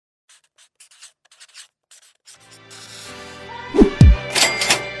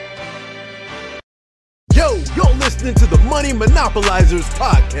listening to the Money Monopolizers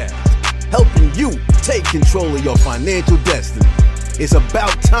podcast, helping you take control of your financial destiny. It's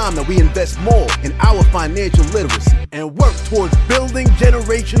about time that we invest more in our financial literacy and work towards building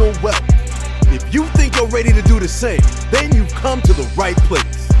generational wealth. If you think you're ready to do the same, then you've come to the right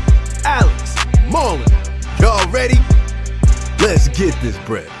place. Alex, Marlon, y'all ready? Let's get this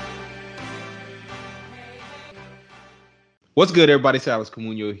bread. What's good, everybody? It's Alex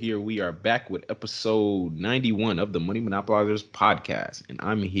Comunio here. We are back with episode 91 of the Money Monopolizers podcast, and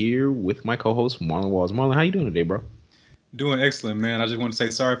I'm here with my co-host Marlon Walls. Marlon, how you doing today, bro? Doing excellent, man. I just want to say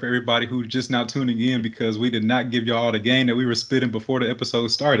sorry for everybody who's just now tuning in because we did not give y'all the game that we were spitting before the episode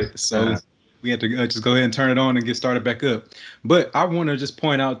started. So we had to just go ahead and turn it on and get started back up. But I want to just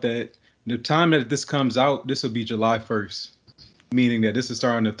point out that the time that this comes out, this will be July 1st, meaning that this is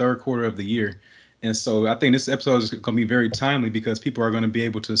starting the third quarter of the year. And so I think this episode is going to be very timely because people are going to be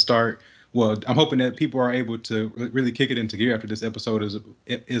able to start. Well, I'm hoping that people are able to really kick it into gear after this episode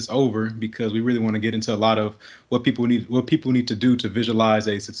is over, because we really want to get into a lot of what people need to do to visualize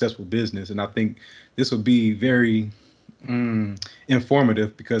a successful business. And I think this will be very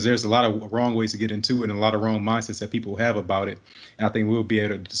informative because there's a lot of wrong ways to get into it and a lot of wrong mindsets that people have about it. And I think we'll be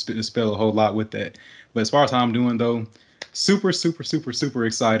able to dispel a whole lot with that. But as far as how I'm doing, though, super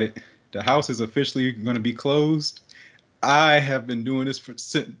excited. The house is officially going to be closed. I have been doing this for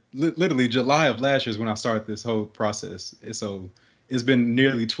literally July of last year is when I started this whole process. So it's been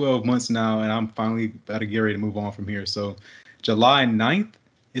nearly 12 months now, and I'm finally about to get ready to move on from here. So July 9th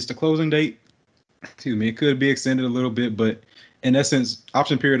is the closing date. Excuse me, it could be extended a little bit, but in essence,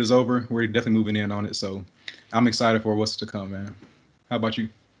 option period is over. We're definitely moving in on it. So I'm excited for what's to come, man. How about you?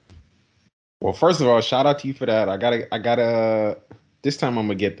 Well, first of all, shout out to you for that. I gotta. This time I'm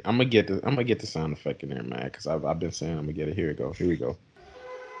gonna get the sound effect in there, man, because I've been saying I'm gonna get it. Here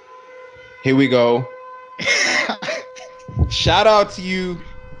we go. Shout out to you,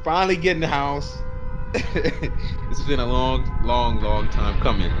 finally getting the house. It's been a long time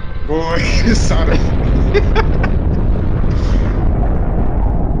coming. Boy, it's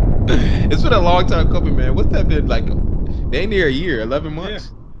been a long time coming, man. What's that been like? They near a year, 11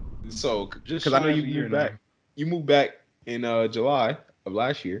 months. Yeah. So, because I know you moved back. You moved back in July of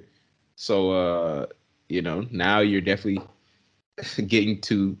last year. So, now you're definitely getting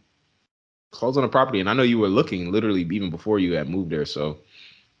to close on a property. And I know you were looking literally even before you had moved there. So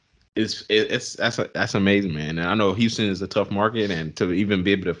that's amazing, man. And I know Houston is a tough market, and to even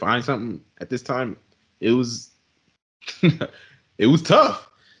be able to find something at this time, it was tough.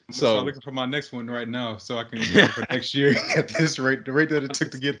 So I'm looking for my next one right now, so I can get for next year at this rate, the rate that it took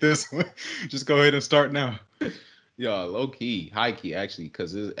to get this one. Just go ahead and start now. Yeah, low key, high key, actually,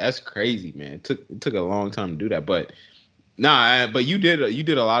 because that's crazy, man. It took a long time to do that, but but you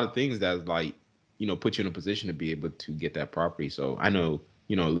did a lot of things that put you in a position to be able to get that property. So I know,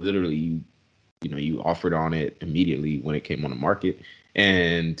 literally, you offered on it immediately when it came on the market,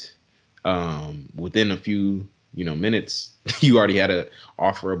 and within a few minutes, you already had an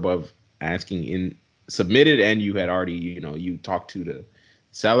offer above asking in submitted, and you had already you talked to the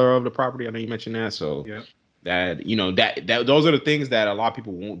seller of the property. I know you mentioned that, so yeah. That that those are the things that a lot of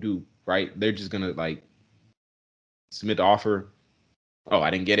people won't do, right? They're just gonna submit the offer. Oh,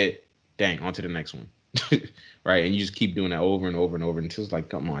 I didn't get it. Dang, on to the next one. Right? And you just keep doing that over and over and over until it's like,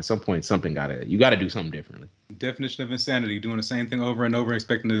 come on, at some point you gotta do something differently. Definition of insanity: doing the same thing over and over,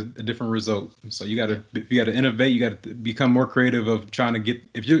 expecting a different result. So you gotta innovate. You gotta become more creative of trying to get.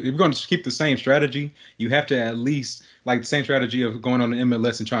 If you're going to keep the same strategy, you have to at least the same strategy of going on the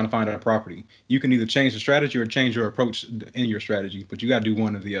MLS and trying to find out a property. You can either change the strategy or change your approach in your strategy, but you gotta do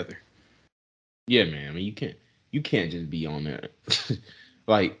one or the other. Yeah, man. I mean, you can't just be on there.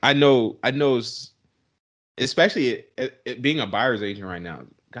 I know. Especially it being a buyer's agent right now,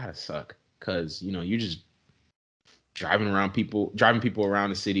 gotta suck, because you're just driving people around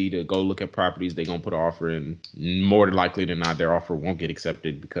the city to go look at properties. They're gonna put an offer in. More than likely than not, their offer won't get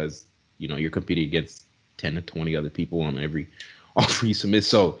accepted because you're competing against 10 to 20 other people on every offer you submit.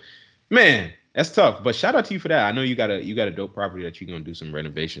 So, man, that's tough. But shout out to you for that. I know you got a dope property that you're gonna do some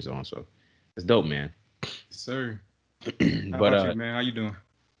renovations on. So it's dope, man. Yes, sir. How but about you, man? How you doing?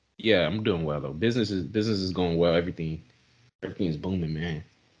 Yeah, I'm doing well though. Business is going well. Everything is booming, man.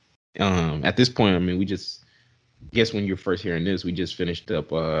 At this point, I mean, we just guess when you're first hearing this, we just finished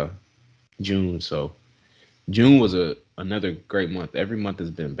up June. So June was another great month. Every month has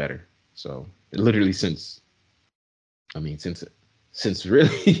been better. So literally since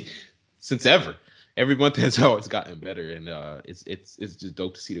really since ever, every month has always gotten better, and it's just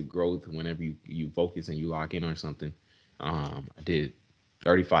dope to see the growth whenever you focus and you lock in on something. I did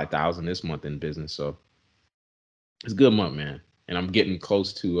 35,000 this month in business, so it's a good month, man. And I'm getting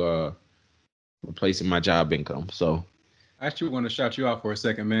close to replacing my job income. So I actually want to shout you out for a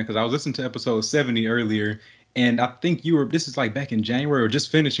second, man, because I was listening to episode 70 earlier, and I think this is like back in January or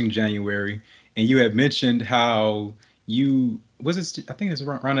just finishing January, and you had mentioned how I think it's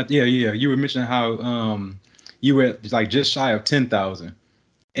around that, yeah, you were mentioning how you were like just shy of 10,000.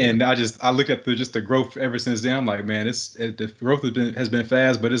 And I look at the growth ever since then. I'm like, man, the growth has been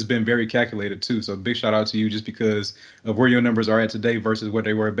fast, but it's been very calculated too. So big shout out to you just because of where your numbers are at today versus what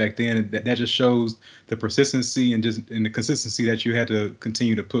they were back then. And that just shows the persistency and the consistency that you had to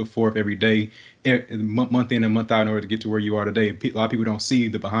continue to put forth every day, month in and month out, in order to get to where you are today. A lot of people don't see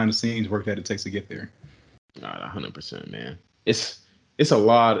the behind the scenes work that it takes to get there. 100%, man. It's a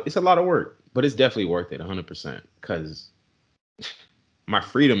lot of work, but it's definitely worth it 100% because my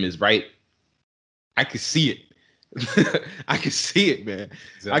freedom is right. I can see it. I can see it, man.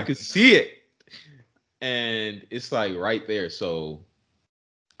 Exactly. I can see it. And it's like right there. So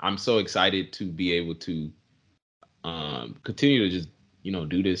I'm so excited to be able to continue to just,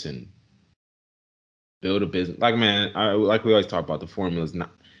 do this and build a business. Like, man, like we always talk about, the formula is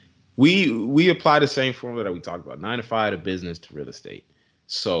not. We apply the same formula that we talked about, 9 to 5 to business to real estate.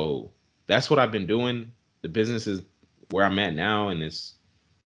 So that's what I've been doing. The business is where I'm at now, and it's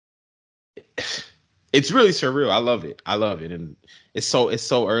really surreal. I love it. And it's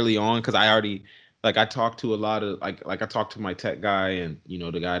so early on because I already, like, I talked to a lot of like I talked to my tech guy and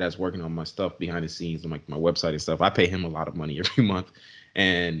the guy that's working on my stuff behind the scenes and like my website and stuff. I pay him a lot of money every month,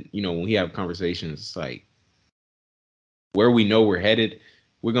 and when we have conversations, it's like where we know we're headed,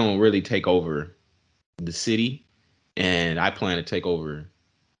 we're gonna really take over the city, and I plan to take over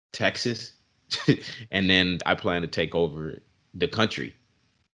Texas, and then I plan to take over the country.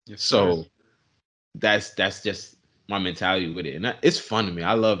 Yes, so that's just my mentality with it, and it's fun to me.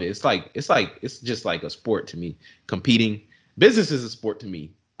 I love it. It's just like a sport to me. Competing, business is a sport to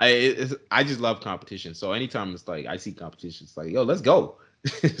me. I just love competition. So anytime it's like I see competition, it's like, yo, let's go.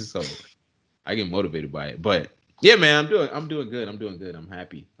 So I get motivated by it. But yeah, man, I'm doing good. I'm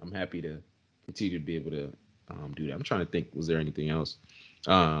happy to continue to be able to do that. I'm trying to think, was there anything else?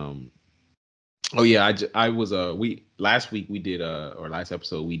 Oh yeah, I was last week we did or last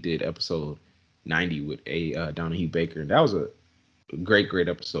episode we did episode 90 with Donahue Baker, and that was a great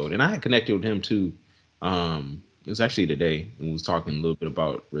episode. And I had connected with him too. It was actually today, and we was talking a little bit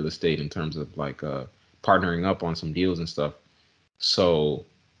about real estate in terms of like partnering up on some deals and stuff. So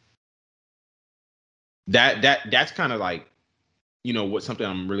that's kind of like what something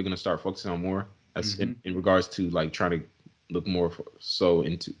I'm really gonna start focusing on more as in regards to like trying to look more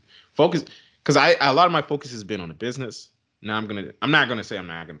into focus. Because a lot of my focus has been on the business. Now I'm not gonna say I'm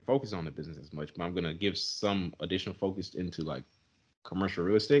not gonna focus on the business as much, but I'm gonna give some additional focus into like commercial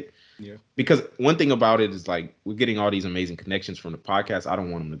real estate. Yeah. Because one thing about it is like we're getting all these amazing connections from the podcast. I don't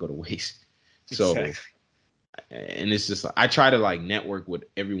want them to go to waste. So, and it's just I try to like network with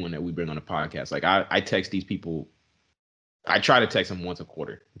everyone that we bring on the podcast. Like I text these people. I try to text them once a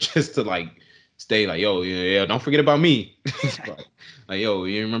quarter just to like stay like, yo, yeah, don't forget about me. Like, yo,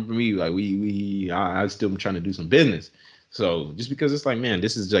 you remember me? Like, I still trying to do some business. So just because it's like, man,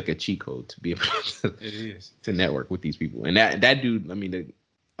 this is like a cheat code to be able to network with these people. And that dude, I mean,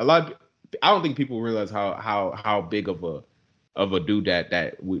 I don't think people realize how big of a dude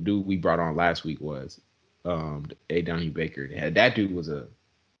that we brought on last week was. Donahue Baker. That dude was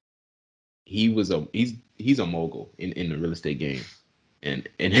he's a mogul in the real estate game. And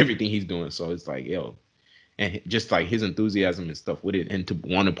everything he's doing. So it's like, yo, and just like his enthusiasm and stuff with it, and to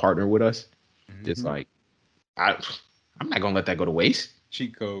want to partner with us, it's like, I'm not gonna let that go to waste.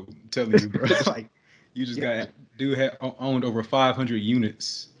 Cheat code, I'm telling you, bro. Like, you just owned over 500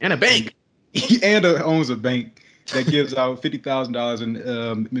 units and a bank, and owns a bank that gives out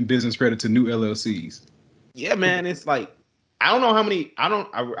 $50,000 in business credit to new LLCs. Yeah, man, it's like I don't know how many.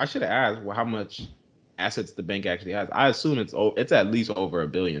 I should have asked how much assets the bank actually has. I assume it's at least over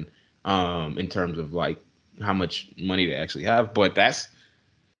 $1 billion in terms of like how much money they actually have. But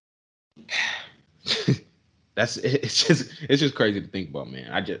it's just crazy to think about,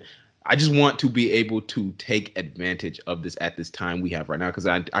 man. I just want to be able to take advantage of this at this time we have right now, because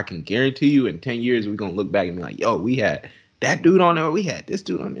I can guarantee you in 10 years we're gonna look back and be like, yo, we had that dude on there, we had this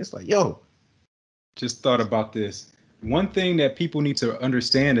dude on this. Like, yo, just thought about this. One thing that people need to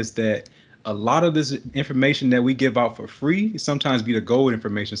understand is that a lot of this information that we give out for free sometimes be the gold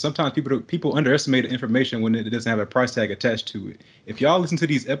information. Sometimes people underestimate the information when it doesn't have a price tag attached to it. If y'all listen to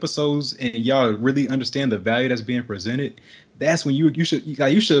these episodes and y'all really understand the value that's being presented, that's when you should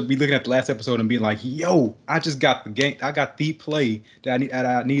be looking at the last episode and being like, yo, I just got the play that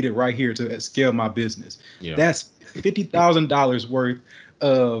I needed right here to scale my business. Yeah. That's $50,000 worth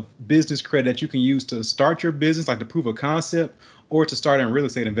of business credit that you can use to start your business, like to prove a concept, or to start in real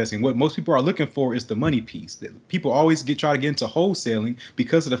estate investing. What most people are looking for is the money piece. That people always try to get into wholesaling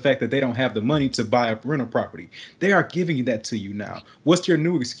because of the fact that they don't have the money to buy a rental property. They are giving that to you now. What's your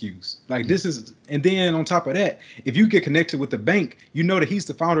new excuse? Like this is, and then on top of that, if you get connected with the bank, you know that he's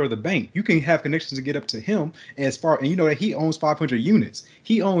the founder of the bank. You can have connections to get up to him and you know that he owns 500 units.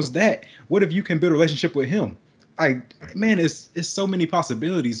 He owns that. What if you can build a relationship with him? Man, it's so many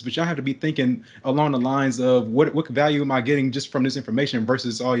possibilities, but y'all have to be thinking along the lines of what value am I getting just from this information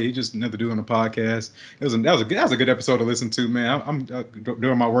versus he just another dude on a podcast. That was a good episode to listen to, man. I'm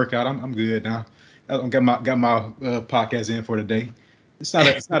doing my workout. I'm good now. I got my podcast in for today. It's not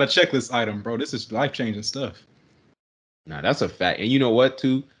a checklist item, bro. This is life changing stuff. Nah, that's a fact. And you know what,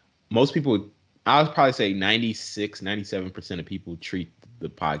 too? Most people, I would probably say 96-97% of people treat the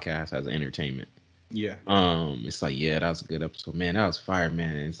podcast as entertainment. Yeah. It's like, yeah, that was a good episode, man. That was fire,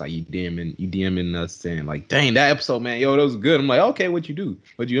 man. And it's like you DMing us saying like, dang, that episode, man, yo, that was good. I'm like, okay, what you do?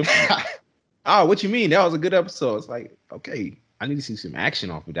 What'd you oh, what you mean? That was a good episode. It's like, okay, I need to see some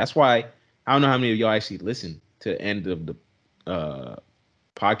action off it. That's why I don't know how many of y'all actually listen to the end of the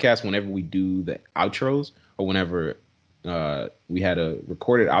podcast whenever we do the outros or whenever we had a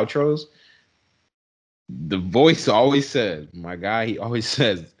recorded outros. The voice always says, my guy, he always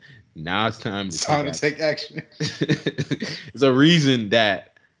says, now it's time to take action. It's a reason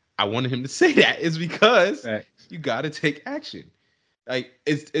that I wanted him to say that. It's because you got to take action. Like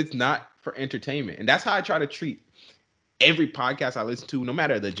it's not for entertainment. And that's how I try to treat every podcast I listen to, no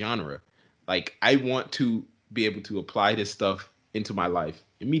matter the genre. Like I want to be able to apply this stuff into my life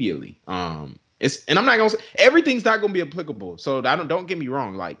immediately. And I'm not gonna say everything's not gonna be applicable. So don't get me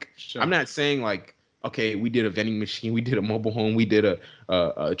wrong. Like I'm not saying like, okay, we did a vending machine, we did a mobile home, we did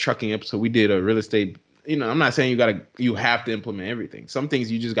a trucking episode, we did a real estate. You know, I'm not saying you have to implement everything. Some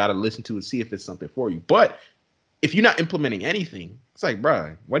things you just got to listen to and see if it's something for you. But if you're not implementing anything, it's like,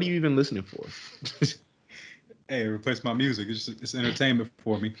 bro, what are you even listening for? Hey, replace my music. It's entertainment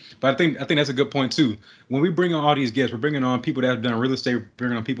for me. But I think that's a good point too. When we bring on all these guests, we're bringing on people that have done real estate,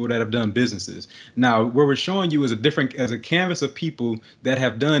 bringing on people that have done businesses. Now, what we're showing you is a canvas of people that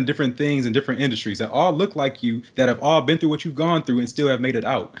have done different things in different industries that all look like you, that have all been through what you've gone through and still have made it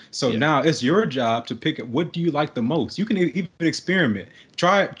out. So now it's your job to pick what do you like the most. You can even experiment.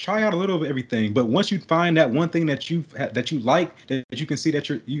 Try out a little of everything, but once you find that one thing that you like, that you can see that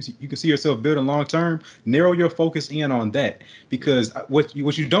you can see yourself building long term, narrow your focus in on that. Because what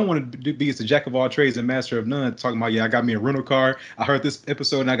you don't want to be is a jack of all trades and master of none. Talking about, I got me a rental car. I heard this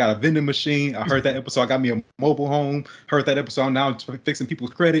episode and I got a vending machine. I heard that episode. I got me a mobile home. Heard that episode. Now I'm fixing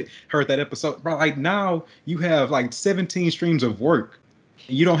people's credit. Heard that episode. Bro, like now you have like 17 streams of work.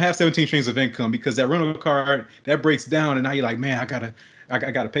 You don't have 17 streams of income because that rental car that breaks down, and now you're like, man, I gotta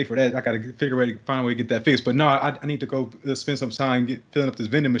pay for that. I gotta find a way to get that fixed. But no, I need to go spend some time filling up this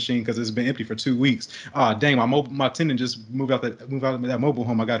vending machine because it's been empty for 2 weeks. Dang, my tenant just moved out of that mobile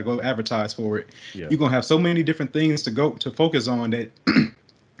home. I gotta go advertise for it. Yeah. You're gonna have so many different things to focus on that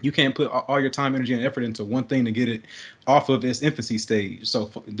you can't put all your time, energy, and effort into one thing to get it off of its infancy stage.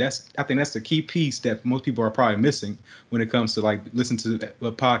 So I think that's the key piece that most people are probably missing when it comes to like listen to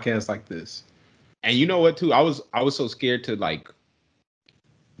a podcast like this. And you know what, too? I was so scared to like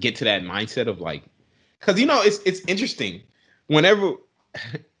get to that mindset of like, because it's interesting whenever,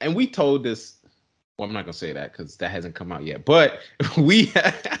 and we told this. Well, I'm not gonna say that because that hasn't come out yet. But we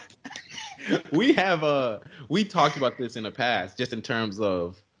talked about this in the past, just in terms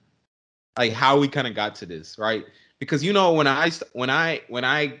of like how we kind of got to this, right? Because when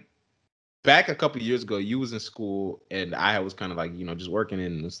I back a couple of years ago, you was in school and I was kind of like just working,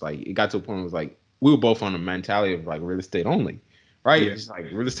 and it's like it got to a point where it was like we were both on the mentality of like real estate only, right? Yeah. It's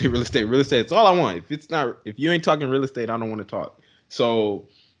like real estate. It's all I want. If you ain't talking real estate, I don't want to talk. So,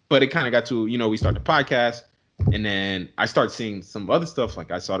 but it kind of got to we started the podcast, and then I started seeing some other stuff.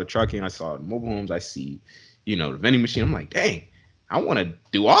 Like I saw the trucking, I saw the mobile homes, I see the vending machine. I'm like, dang, I want to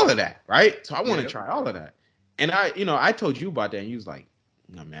do all of that, right? So I want to try all of that. And I told you about that, and you was like,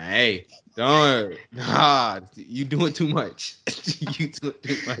 no, man, hey, you doing too much. You doing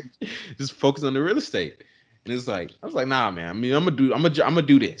too much. Just focus on the real estate. And it's like, I was like, nah, man. I mean, I'm gonna do this. I'm gonna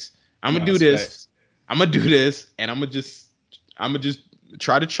do this. I'm gonna do this, and I'm gonna just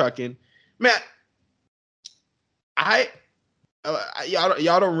try the trucking. Man,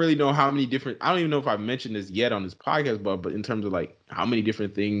 y'all don't really know how many different. I don't even know if I've mentioned this yet on this podcast, but in terms of like how many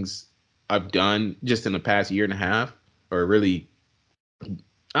different things I've done just in the past year and a half, or really,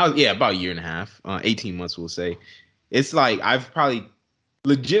 about a year and a half, 18 months, we'll say. It's like I've probably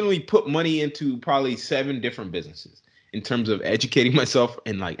legitimately put money into probably 7 different businesses in terms of educating myself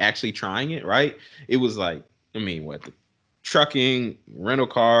and like actually trying it. Right? It was like, I mean, the trucking, rental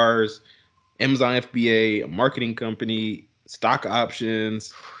cars, Amazon FBA, a marketing company, stock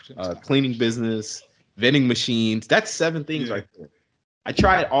options, cleaning business, vending machines. That's 7 things right there. I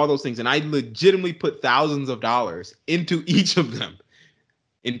tried all those things, and I legitimately put thousands of dollars into each of them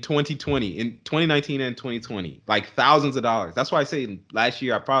in 2020, in 2019 and 2020, like thousands of dollars. That's why I say last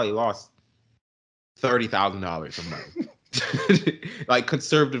year I probably lost $30,000 a month, like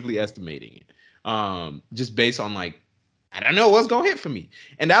conservatively estimating it, just based on like, I don't know what's gonna hit for me.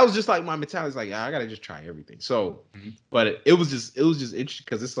 And that was just like my mentality. It's like, I gotta just try everything. So, but it was just interesting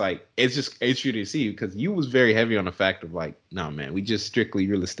because it's like, it's interesting to see, because you was very heavy on the fact of like, no, man, we just strictly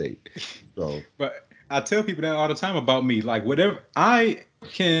real estate. So, but I tell people that all the time about me. Like, whatever, I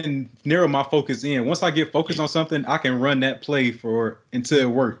can narrow my focus in. Once I get focused on something, I can run that play until it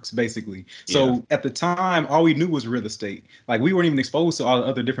works, basically. So at the time, all we knew was real estate. Like, we weren't even exposed to all the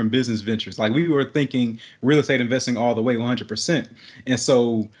other different business ventures. Like, we were thinking real estate investing all the way 100%. And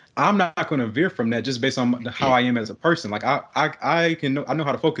so I'm not going to veer from that just based on how I am as a person. Like, I know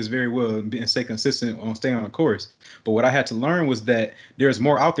how to focus very well and stay consistent on staying on a course. But what I had to learn was that there's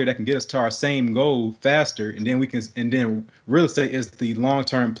more out there that can get us to our same goal faster, and then real estate is the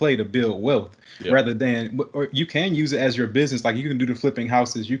long-term play to build wealth, rather than, or you can use it as your business. Like, you can do the flipping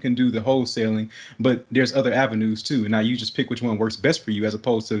houses, you can do the wholesaling, but there's other avenues too. And now you just pick which one works best for you, as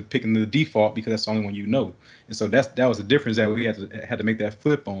opposed to picking the default because that's the only one you know. And so that was the difference that we had to make that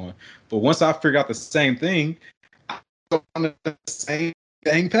flip on. But once I figured out the same thing, I go on the same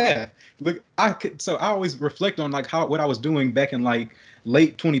dang path. Look, I always reflect on like what I was doing back in like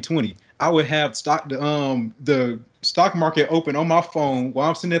late 2020. I would have the stock market open on my phone while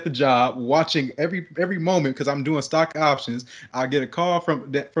I'm sitting at the job, watching every moment, because I'm doing stock options. I get a call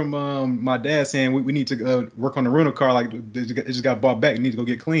from my dad saying we need to work on the rental car, like it just got bought back, need to go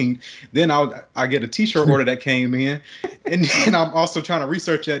get cleaned. Then I get a t-shirt order that came in, and then I'm also trying to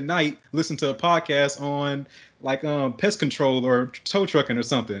research at night, listen to a podcast on like pest control or tow trucking or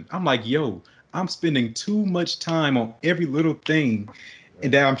something. I'm like, yo, I'm spending too much time on every little thing,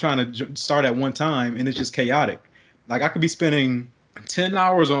 and that I'm trying to start at one time, and it's just chaotic. Like, I could be spending 10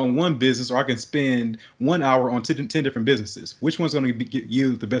 hours on one business, or I can spend 1 hour on 10 different businesses. Which one's going to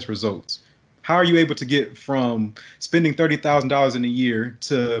yield the best results? How are you able to get from spending $30,000 in a year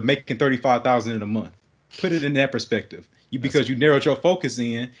to making $35,000 in a month? Put it in that perspective. Because you narrowed your focus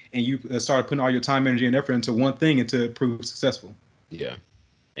in, and you started putting all your time, energy, and effort into one thing, and to prove successful. Yeah.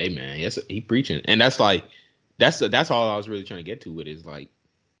 Hey, man, yes, he preaching. And that's like, that's all I was really trying to get to. It is like,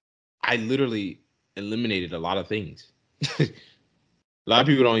 I literally eliminated a lot of things. A lot of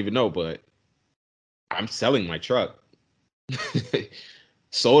people don't even know, but I'm selling my truck.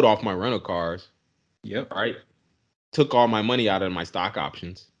 Sold off my rental cars. Yep. Right. Took all my money out of my stock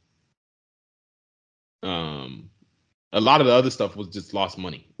options. A lot of the other stuff was just lost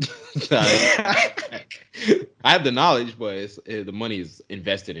money. I have the knowledge, but the money is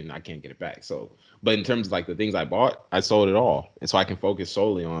invested and I can't get it back. So, but in terms of like the things I bought, I sold it all. And so I can focus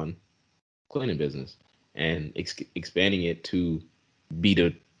solely on cleaning business and expanding it to be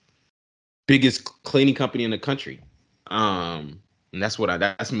the biggest cleaning company in the country. And that's where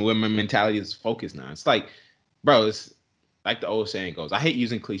my mentality is focused now. It's like, bro, it's like the old saying goes, I hate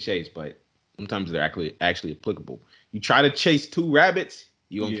using cliches, but sometimes they're actually applicable. You try to chase 2 rabbits,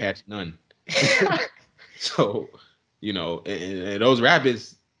 you won't catch none. So, and those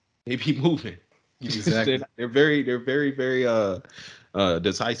rabbits, they be moving. Exactly. they're very, very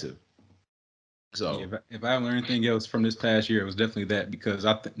decisive. So if I learned anything else from this past year, it was definitely that, because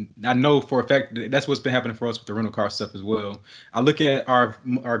I know for a fact that's what's been happening for us with the rental car stuff as well. I look at our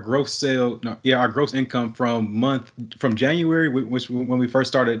gross our gross income from January, which when we first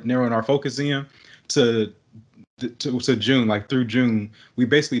started narrowing our focus in, to June, like through June, we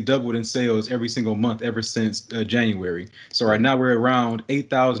basically doubled in sales every single month ever since January. So right now we're around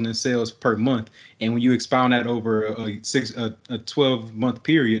 8,000 in sales per month. And when you expound that over a 12-month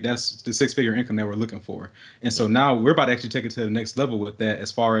period, that's the 6-figure income that we're looking for. And so now we're about to actually take it to the next level with that,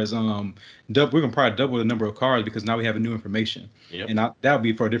 as far as we're gonna probably double the number of cars, because now we have a new information. Yep. And that'll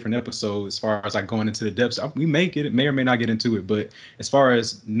be for a different episode, as far as like going into the depths. We may or may not get into it, but as far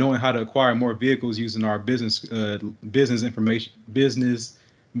as knowing how to acquire more vehicles using our business information, business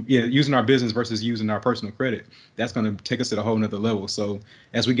using our business versus using our personal credit. That's going to take us to a whole nother level. So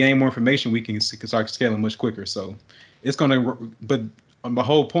as we gain more information, we can start scaling much quicker. So it's going to, but the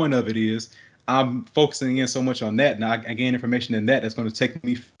whole point of it is I'm focusing in so much on that. Now I gain information in that. That's going to take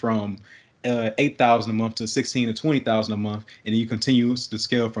me from 8,000 a month to 16 to 20,000 a month. And then you continue to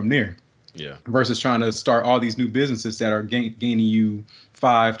scale from there. Yeah. Versus trying to start all these new businesses that are gaining you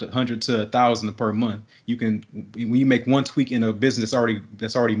 500 to 1,000 per month. You can, when you make one tweak in a business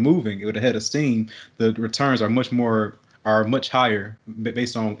that's already moving with a head of steam, the returns are much higher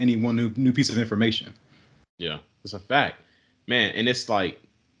based on any one new piece of information. Yeah, it's a fact, man. And it's like,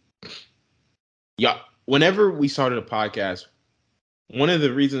 yeah, whenever we started a podcast, one of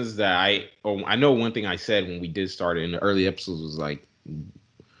the reasons that I know one thing I said when we did start it in the early episodes was like,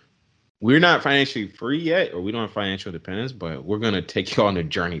 we're not financially free yet, or we don't have financial dependence, but we're going to take you on a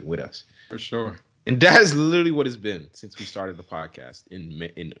journey with us. For sure. And that is literally what it's been since we started the podcast in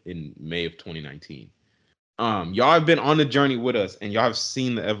May of 2019. Y'all have been on the journey with us, and y'all have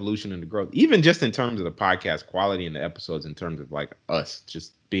seen the evolution and the growth, even just in terms of the podcast quality and the episodes, in terms of like us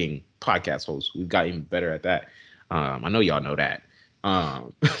just being podcast hosts. We've got even better at that. I know y'all know that.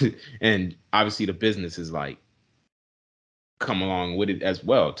 And obviously the business is like come along with it as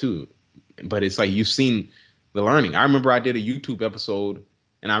well too. But it's like you've seen the learning. I remember I did a YouTube episode,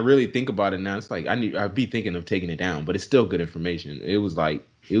 and I really think about it now. It's like I'd be thinking of taking it down, but it's still good information. It was like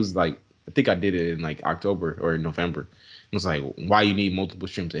I think I did it in like October or November. It was like why you need multiple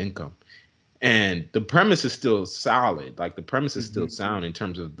streams of income, and the premise is still solid. Like the premise is still sound in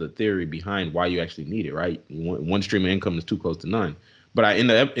terms of the theory behind why you actually need it. Right, one stream of income is too close to none. But in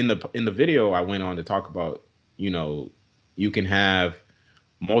the video I went on to talk about, you can have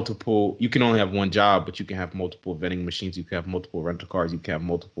multiple, you can only have one job, but you can have multiple vending machines, you can have multiple rental cars, you can have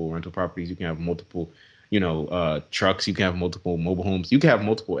multiple rental properties, you can have multiple, trucks, you can have multiple mobile homes, you can have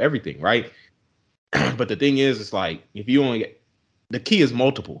multiple everything, right? But the thing is, it's like if you only get, the key is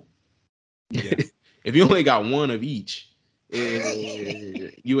multiple. Yeah. If you only got one of each,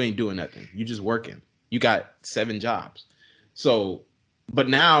 you ain't doing nothing. You just working. You got 7 jobs. So, but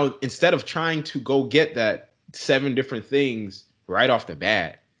now instead of trying to go get that 7 different things right off the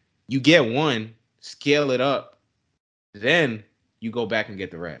bat, you get one, scale it up, then you go back and get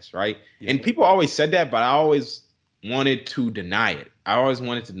the rest, right? Yeah. And people always said that, but I always wanted to deny it. I always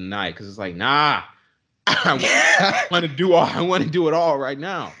wanted to deny it because it's like, nah, I want to do it all right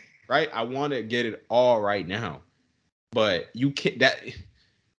now, right? I want to get it all right now, but you can't. That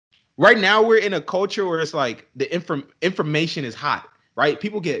right now we're in a culture where it's like the information is hot, right?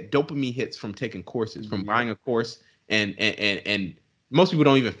 People get dopamine hits from taking courses, from buying a course. And most people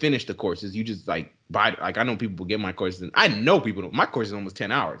don't even finish the courses. You just like buy, like I know people get my courses, and I know people don't, my course is almost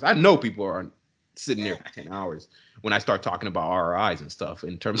 10 hours. I know people are sitting there for 10 hours when I start talking about ROIs and stuff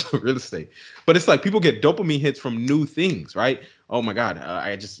in terms of real estate. But it's like people get dopamine hits from new things, right? Oh my God,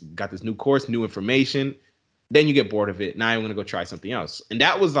 I just got this new course, new information. Then you get bored of it. Now I'm going to go try something else. And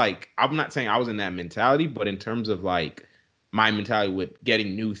that was like, I'm not saying I was in that mentality, but in terms of like my mentality with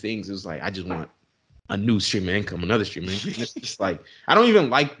getting new things, it was like, I just want a new stream of income, another stream of income. It's just like, I don't even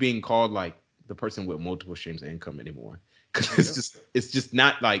like being called like the person with multiple streams of income anymore. Cause it's just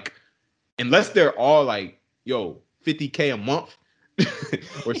not like, unless they're all like, yo, 50K a month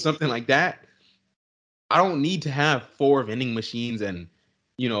or something like that. I don't need to have 4 vending machines and,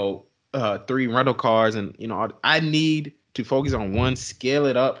 3 rental cars. And, I need to focus on one, scale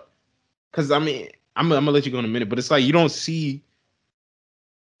it up. Cause I mean, I'm gonna let you go in a minute, but it's like, you don't see,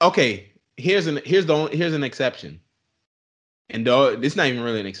 okay, here's an exception, and though it's not even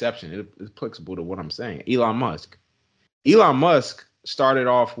really an exception, it's applicable to what I'm saying. Elon Musk started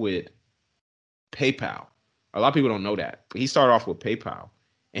off with PayPal. A lot of people don't know that, but he started off with PayPal,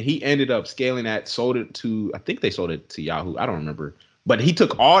 and he ended up scaling that, sold it to, I think they sold it to Yahoo, I don't remember, but he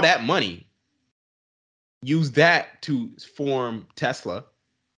took all that money, used that to form Tesla,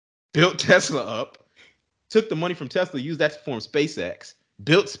 built Tesla up, took the money from Tesla, used that to form SpaceX,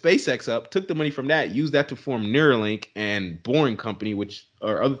 built SpaceX up, took the money from that, used that to form Neuralink and Boring Company, which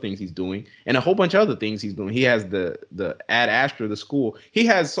are other things he's doing, and a whole bunch of other things he's doing. He has the Ad Astra, the school. He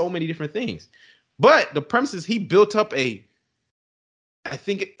has so many different things. But the premise is he built up I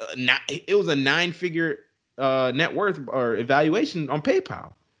think it was a 9-figure net worth or evaluation on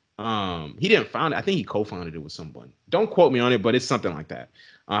PayPal. He didn't found it. I think he co-founded it with someone. Don't quote me on it, but it's something like that.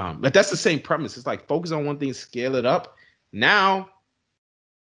 But that's the same premise. It's like focus on one thing, scale it up. Now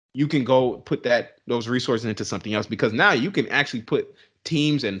you can go put those resources into something else, because now you can actually put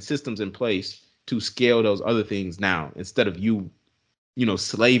teams and systems in place to scale those other things now, instead of you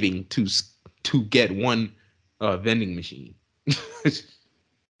slaving to get one vending machine.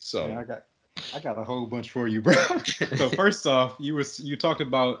 So yeah, I got a whole bunch for you, bro. So first off, you talked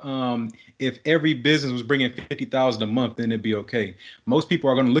about if every business was bringing 50,000 a month, then it'd be okay. Most people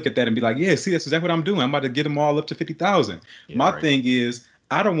are going to look at that and be like, yeah, see, that's exactly what I'm doing. I'm about to get them all up to 50,000. yeah, My right. thing is,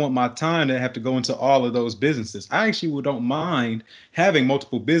 I don't want my time to have to go into all of those businesses. I actually don't mind having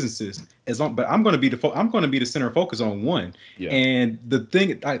multiple businesses but I'm going to be the center of focus on one. Yeah. And the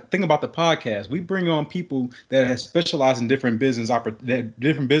thing about the podcast, we bring on people that have specialized in different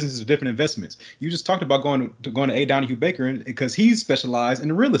different businesses, different investments. You just talked about going to A. Donahue Baker because he's specialized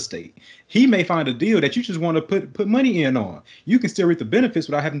in real estate. He may find a deal that you just want to put money in on. You can still reap the benefits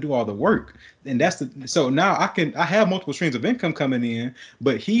without having to do all the work. And so now I have multiple streams of income coming in,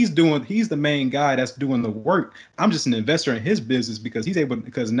 but he's the main guy that's doing the work. I'm just an investor in his business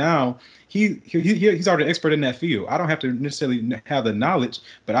because now he's already an expert in that field. I don't have to necessarily have the knowledge,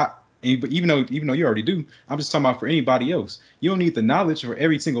 but even though you already do, I'm just talking about for anybody else. You don't need the knowledge for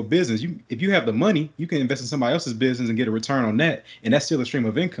every single business. If you have the money, you can invest in somebody else's business and get a return on that, and that's still a stream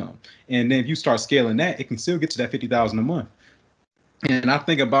of income. And then if you start scaling that, it can still get to that 50,000 a month. And I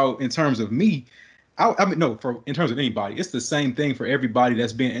think about in terms of me, in terms of anybody, it's the same thing for everybody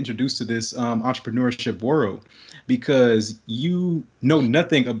that's being introduced to this entrepreneurship world, because you know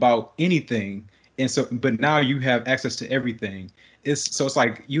nothing about anything, but now you have access to everything. It's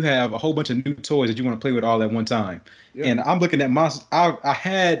like you have a whole bunch of new toys that you want to play with all at one time. Yeah. And I'm looking at I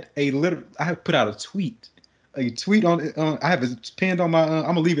have put out a tweet on I have it pinned on my I'm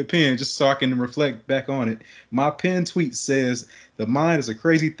gonna leave it pinned just so I can reflect back on it. My pinned tweet says, "The mind is a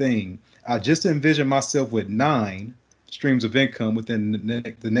crazy thing. I just envision myself with 9 streams of income within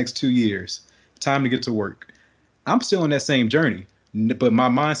the next 2 years. Time to get to work." I'm still on that same journey, but my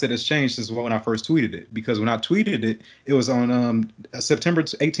mindset has changed since when I first tweeted it, because when I tweeted it, it was on September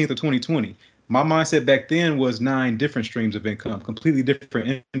 18th of 2020. My mindset back then was 9 different streams of income, completely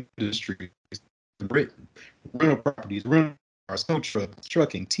different industries. Rental properties, rental cars, tow trucks,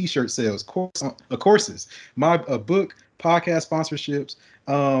 trucking, t-shirt sales, courses, a book, podcast sponsorships,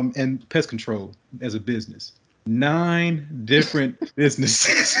 and pest control as a business. 9 different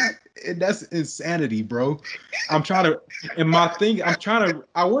businesses. And that's insanity, bro. I wanted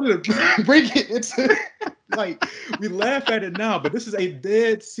to bring it into, like, we laugh at it now, but this is a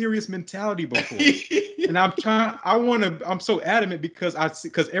dead serious mentality before. And I'm so adamant because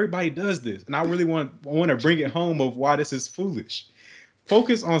everybody does this, and I really want to bring it home of why this is foolish.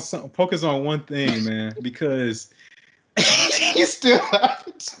 Focus on one thing, man, because you still have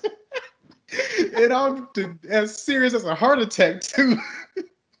it. And I'm as serious as a heart attack too.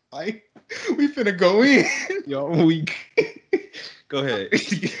 Like, we finna go in. Yo, go ahead.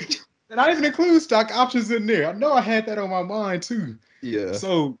 And I even include stock options in there. I know I had that on my mind too. Yeah.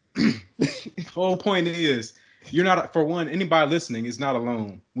 So the whole point is, you're not, for one, anybody listening is not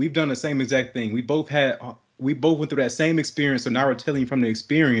alone. We've done the same exact thing. We both went through that same experience. So now we're telling you from the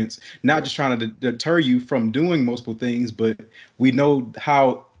experience, not just trying to deter you from doing multiple things, but we know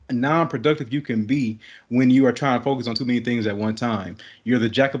how non-productive you can be when you are trying to focus on too many things at one time. You're the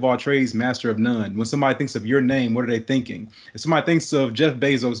jack of all trades, master of none. When somebody thinks of your name, what are they thinking? If somebody thinks of Jeff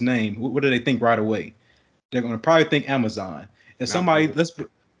Bezos' name, what do they think right away? They're going to probably think Amazon. If somebody,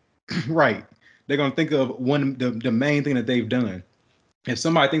 right, they're going to think of the main thing that they've done. If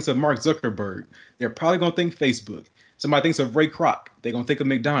somebody thinks of Mark Zuckerberg, they're probably going to think Facebook. Somebody thinks of Ray Kroc, they're going to think of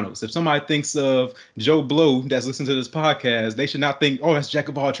McDonald's. If somebody thinks of Joe Blow that's listening to this podcast, they should not think, oh, that's Jack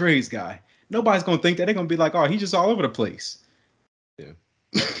of all trades guy. Nobody's going to think that. They're going to be like, oh, he's just all over the place. Yeah.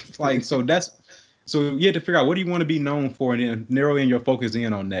 Like, so you have to figure out, what do you want to be known for, and then narrow in your focus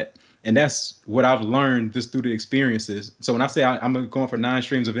in on that. And that's what I've learned just through the experiences. So when I say I'm going for 9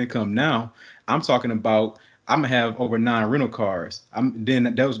 streams of income now, I'm talking about I'm gonna have over 9 rental cars. That's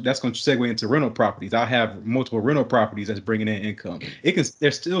going to segue into rental properties. I have multiple rental properties that's bringing in income.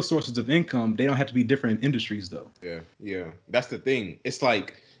 There's still sources of income. They don't have to be different industries though. Yeah. That's the thing. It's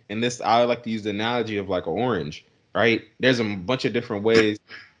like, I like to use the analogy of like an orange, right? There's a bunch of different ways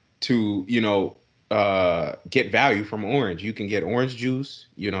to, get value from orange. You can get orange juice.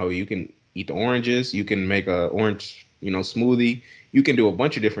 You can eat the oranges. You can make a orange, smoothie. You can do a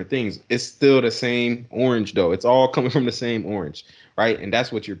bunch of different things. It's still the same orange though. It's all coming from the same orange, right? And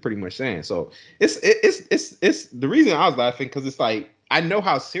that's what you're pretty much saying. So it's the reason I was laughing, because it's like, I know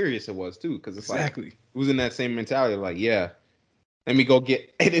how serious it was too, because it's exactly. Like, it was in that same mentality, like, yeah, let me go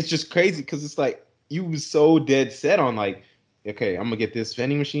get. And it's just crazy because it's like, you was so dead set on like, okay, I'm gonna get this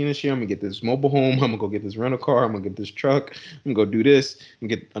vending machine this year. I'm gonna get this mobile home. I'm gonna go get this rental car. I'm gonna get this truck. I'm gonna go do this and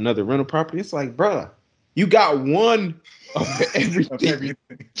get another rental property. It's like, bruh, you got one of everything.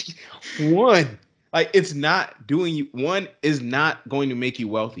 One. Like it's not doing you. One is not going to make you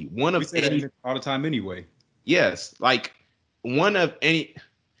wealthy. One We of say any. that all the time anyway. Yes, like one of any.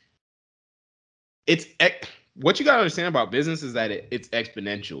 It's what you gotta understand about business is that it's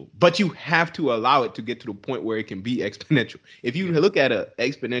exponential, but you have to allow it to get to the point where it can be exponential. If you look at an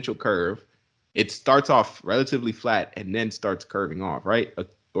exponential curve, it starts off relatively flat and then starts curving off, right?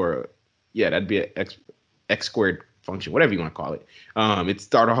 That'd be an x squared function, whatever you want to call it. It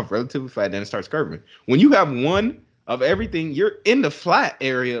starts off relatively flat, then it starts curving. When you have one of everything, you're in the flat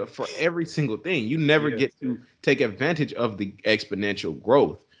area for every single thing. You never get to take advantage of the exponential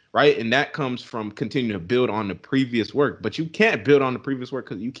growth, right? And that comes from continuing to build on the previous work. But you can't build on the previous work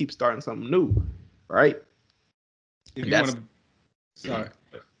because you keep starting something new, right? If you want to,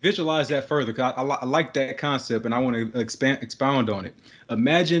 visualize that further, because I like that concept and I want to expound on it.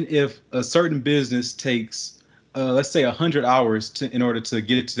 Imagine if a certain business takes, let's say, 100 hours in order to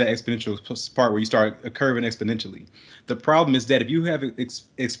get to that exponential part where you start curving exponentially. The problem is that if you have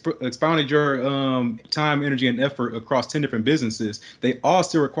expounded your time, energy, and effort across 10 different businesses, they all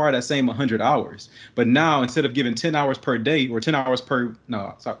still require that same 100 hours. But now, instead of giving 10 hours per day or 10 hours per,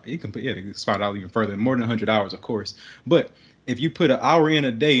 no, sorry, you can expound out even further, more than 100 hours, of course. But if you put an hour in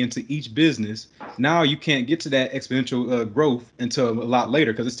a day into each business, now you can't get to that exponential growth until a lot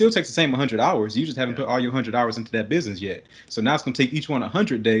later, because it still takes the same 100 hours. You just haven't put all your 100 hours into that business yet. So now it's going to take each one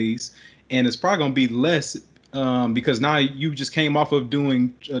 100 days, and it's probably going to be less because now you just came off of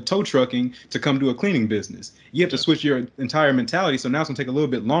doing tow trucking to come do a cleaning business. You have to switch your entire mentality. So now it's going to take a little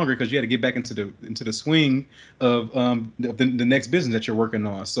bit longer because you had to get back into the swing of the next business that you're working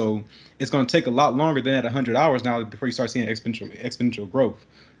on. So it's going to take a lot longer than that 100 hours now before you start seeing exponential growth.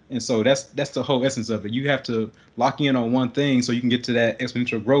 And so that's the whole essence of it. You have to lock in on one thing so you can get to that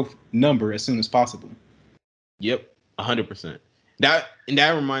exponential growth number as soon as possible. Yep, 100%. That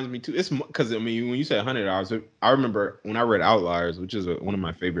reminds me too. It's because when you say 100 hours, I remember when I read Outliers, which is one of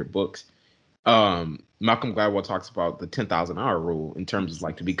my favorite books. Malcolm Gladwell talks about the 10,000 hour rule in terms of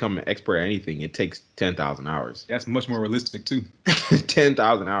like to become an expert at anything, it takes 10,000 hours. That's much more realistic too.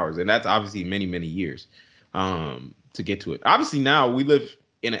 10,000 hours, and that's obviously many years to get to it. Obviously, now we live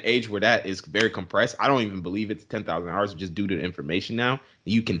in an age where that is very compressed. I don't even believe it's 10,000 hours just due to the information now.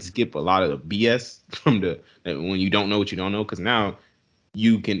 You can skip a lot of the BS from when you don't know what you don't know, because now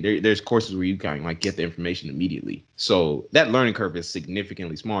you can there's courses where you can like get the information immediately. So that learning curve is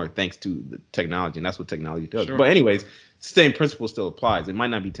significantly smaller thanks to the technology, and that's what technology does. Sure. But anyways, same principle still applies. It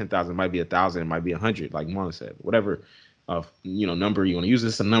might not be 10,000, it might be 1,000, it might be 100, like Marlon said. Whatever number you want to use,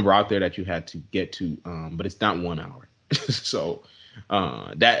 this is a number out there that you had to get to, but it's not 1 hour. So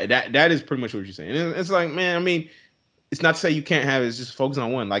that is pretty much what you're saying. And it's like, man, I mean, it's not to say you can't have it, it's just focus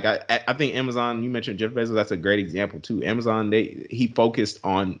on one. Like I think Amazon, you mentioned Jeff Bezos, that's a great example too. Amazon, he focused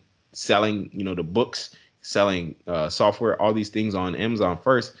on selling, the books, selling software, all these things on Amazon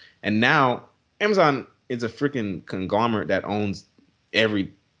first. And now Amazon is a freaking conglomerate that owns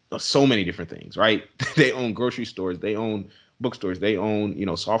so many different things, right? They own grocery stores, they own bookstores, they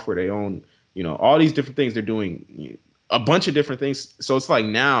own, software, they own, all these different things. They're doing a bunch of different things. So it's like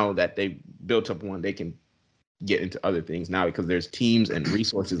now that they built up one, they can get into other things now because there's teams and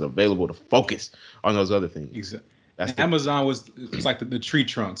resources available to focus on those other things. Exactly. Amazon was like the tree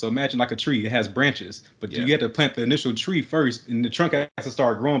trunk. So imagine like a tree, it has branches, but you have to plant the initial tree first, and the trunk has to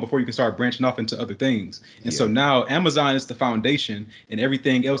start growing before you can start branching off into other things. And so now Amazon is the foundation, and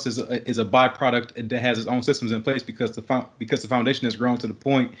everything else is a byproduct that has its own systems in place because the foundation has grown to the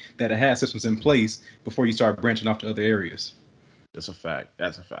point that it has systems in place before you start branching off to other areas. That's a fact.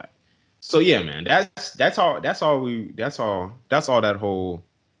 So yeah, man, that's all that whole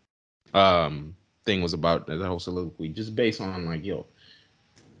thing was about, that whole soliloquy, just based on like,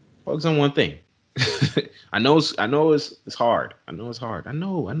 focus on one thing. I know it's hard. I know.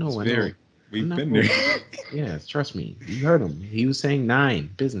 We've been there. Yeah, trust me. You heard him. He was saying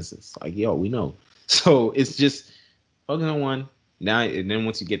 9 businesses. Like, we know. So it's just focus on one. Now, and then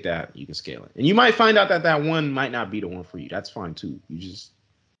once you get that, you can scale it. And you might find out that one might not be the one for you. That's fine too.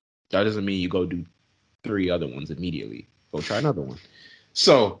 That doesn't mean you go do 3 other ones immediately. Go try another one.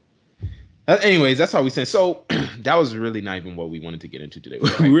 So anyways, that's how we say. So that was really not even what we wanted to get into today.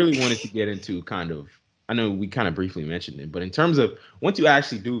 We really wanted to get into I know we kind of briefly mentioned it, but in terms of once you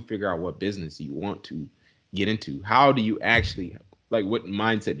actually do figure out what business you want to get into, how do you actually, like, what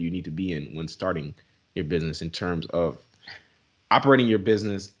mindset do you need to be in when starting your business in terms of operating your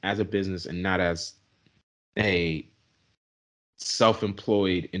business as a business and not as a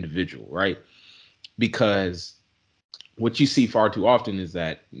self-employed individual, right? Because what you see far too often is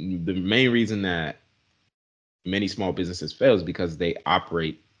that the main reason that many small businesses fail is because they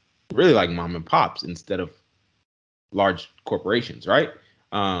operate really like mom and pops instead of large corporations, right?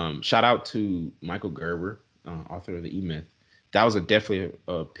 Shout out to Michael Gerber, author of the E-Myth. That was definitely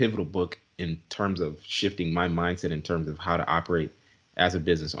a pivotal book in terms of shifting my mindset in terms of how to operate as a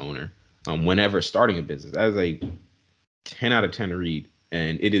business owner. Whenever starting a business, that is a 10 out of 10 read.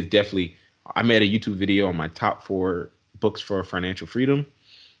 And it is definitely, I made a YouTube video on my top 4 books for financial freedom.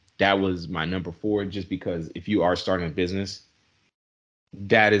 That was my number 4, just because if you are starting a business,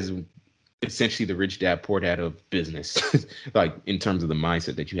 that is essentially the rich dad, poor dad of business, like in terms of the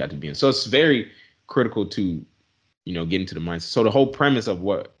mindset that you have to be in. So it's very critical to, get into the mindset. So the whole premise of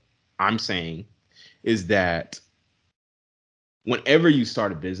what I'm saying is that whenever you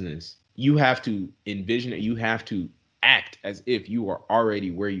start a business, you have to envision it. You have to act as if you are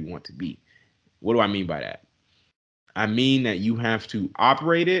already where you want to be. What do I mean by that? I mean that you have to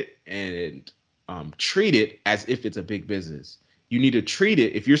operate it and treat it as if it's a big business. You need to treat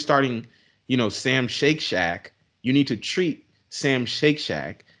it, if you're starting, Sam Shake Shack, you need to treat Sam Shake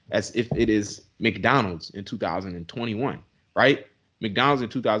Shack as if it is McDonald's in 2021, right? McDonald's in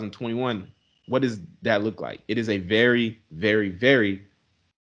 2021, what does that look like? It is a very, very, very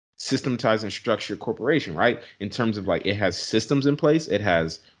systematized and structured corporation, right? In terms of like, it has systems in place, it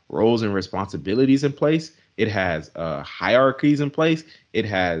has roles and responsibilities in place, it has hierarchies in place, it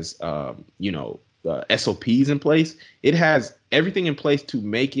has SOPs in place, it has everything in place to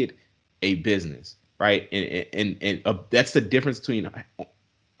make it a business, right? And that's the difference between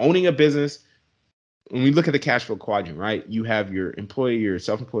owning a business. When we look at the cash flow quadrant, right? You have your employee, your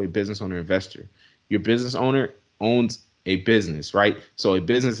self-employed business owner, investor. Your business owner owns a business, right? So a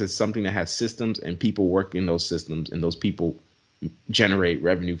business is something that has systems and people work in those systems, and those people generate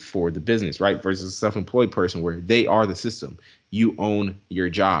revenue for the business, right? Versus a self-employed person where they are the system. You own your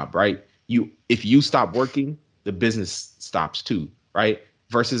job, right? If you stop working, the business stops too, right?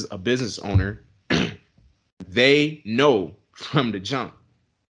 Versus a business owner, they know from the jump.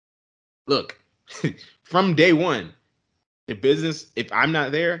 Look, from day one, the business, if I'm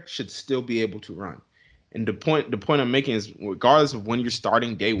not there, should still be able to run. And the point I'm making is, regardless of when you're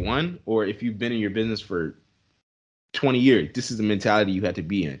starting day one, or if you've been in your business for 20 years, this is the mentality you have to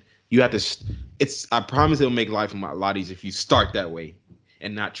be in. You have to, I promise it'll make life a lot easier if you start that way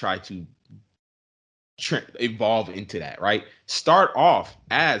and not try to evolve into that, right? Start off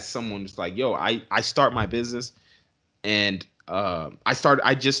as someone who's like, yo, I start my business, and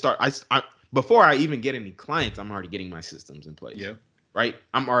before I even get any clients, I'm already getting my systems in place. Yeah. Right.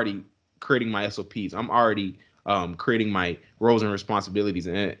 I'm already creating my SOPs. I'm already creating my roles and responsibilities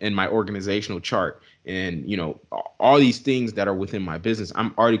and my organizational chart, and all these things that are within my business.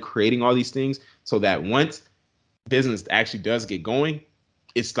 I'm already creating all these things so that once business actually does get going,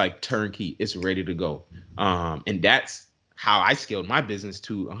 it's like turnkey. It's ready to go. And that's how I scaled my business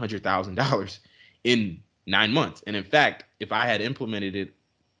to $100,000 in 9 months. And in fact, if I had implemented it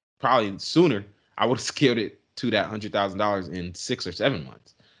probably sooner, I would have scaled it to that $100,000 in 6 or 7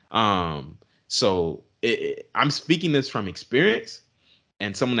 months. So I'm speaking this from experience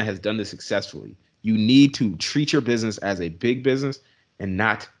and someone that has done this successfully. You need to treat your business as a big business and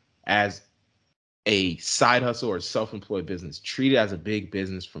not as a side hustle or self-employed business. Treat it as a big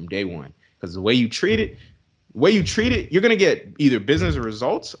business from day one, because the way you treat it, you're going to get either business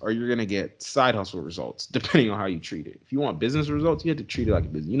results or you're going to get side hustle results, depending on how you treat it. If you want business results, you have to treat it like a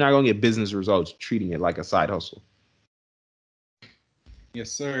business. You're not going to get business results treating it like a side hustle.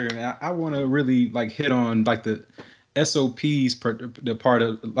 Yes, sir. I want to really hit on the SOPs, the part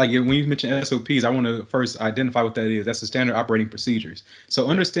of when you mention SOPs, I want to first identify what that is. That's the standard operating procedures. So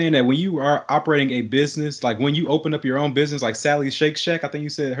understand that when you are operating a business, like when you open up your own business, like Sally's Shake Shack, I think you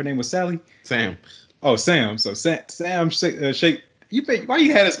said her name was Sally. Sam. Oh, Sam. So Sam Shake. Why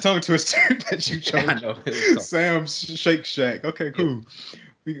you had his tongue twister that you chose? I know. Sam Shake Shack. Okay, cool.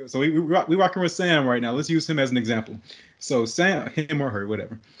 Yeah. So we rocking with Sam right now. Let's use him as an example. So Sam, him or her,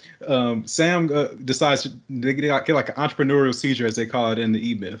 whatever. Sam decides to get like an entrepreneurial seizure, as they call it in the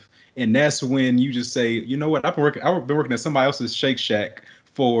E-Myth, and that's when you just say, you know what, I've been working at somebody else's Shake Shack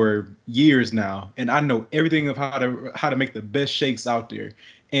for years now, and I know everything of how to make the best shakes out there.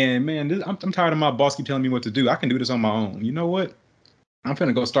 And man, I'm tired of my boss keep telling me what to do. I can do this on my own. You know what? I'm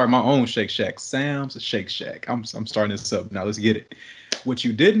finna go start my own Shake Shack. Sam's Shake Shack. I'm starting this up now. Let's get it. What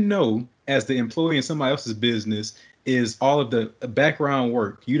you didn't know as the employee in somebody else's business is all of the background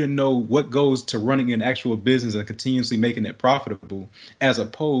work. You didn't know what goes to running an actual business and continuously making it profitable, as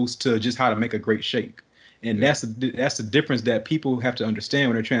opposed to just how to make a great shake. And that's the difference that people have to understand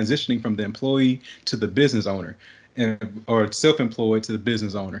when they're transitioning from the employee to the business owner, or self-employed to the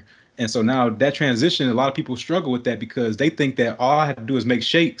business owner. And so now that transition, a lot of people struggle with that because they think that all I have to do is make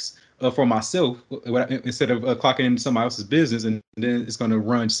shakes, for myself instead of clocking into somebody else's business, and then it's going to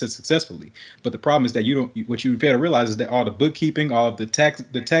run successfully. But the problem is that what you fail to realize is that all the bookkeeping, all of the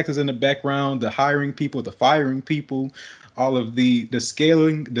taxes in the background, the hiring people, the firing people, all of the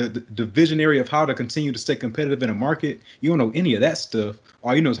scaling, the visionary of how to continue to stay competitive in a market, you don't know any of that stuff.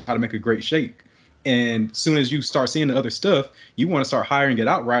 All you know is how to make a great shake. And as soon as you start seeing the other stuff, you want to start hiring it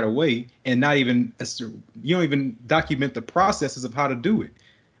out right away, and you don't even document the processes of how to do it.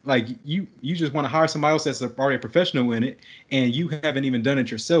 Like you just want to hire somebody else that's already a professional in it, and you haven't even done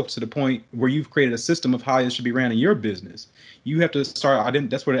it yourself to the point where you've created a system of how it should be ran in your business. You have to start.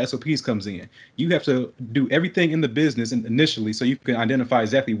 That's where the SOPs comes in. You have to do everything in the business initially, so you can identify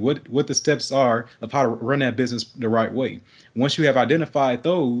exactly what the steps are of how to run that business the right way. Once you have identified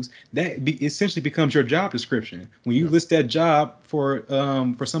those, essentially becomes your job description. When you list that job for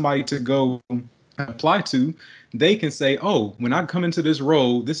somebody to go apply to, they can say, oh, when I come into this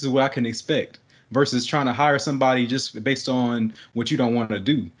role, this is what I can expect, versus trying to hire somebody just based on what you don't want to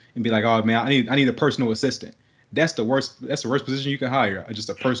do and be like, oh man, I need a personal assistant. That's the worst position you can hire, just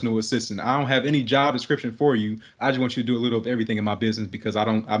a personal assistant. I don't have any job description for you. I just want you to do a little of everything in my business because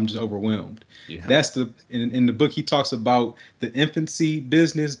I'm just overwhelmed. Yeah. That's in the book, he talks about the infancy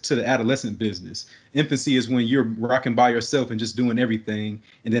business to the adolescent business. Infancy is when you're rocking by yourself and just doing everything.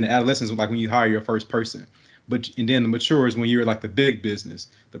 And then the adolescence is like when you hire your first person. And then the mature is when you're like the big business.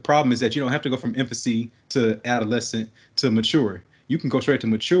 The problem is that you don't have to go from infancy to adolescent to mature. You can go straight to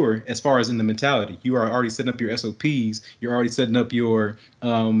mature as far as in the mentality. You are already setting up your SOPs. You're already setting up your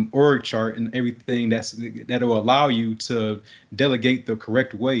org chart and everything that will allow you to delegate the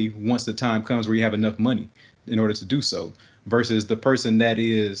correct way once the time comes where you have enough money in order to do so. Versus the person that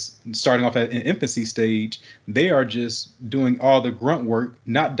is starting off at an infancy stage, they are just doing all the grunt work,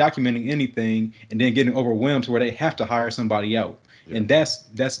 not documenting anything, and then getting overwhelmed to where they have to hire somebody out. Yeah. And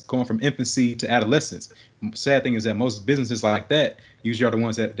that's going from infancy to adolescence. Sad thing is that most businesses like that usually are the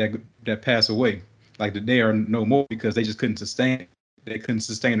ones that pass away. Like they are no more because they just couldn't sustain. They couldn't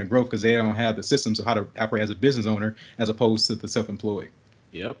sustain the growth because they don't have the systems of how to operate as a business owner as opposed to the self-employed.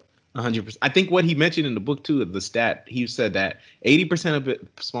 Yep. 100%. I think what he mentioned in the book too, the stat, he said that 80% of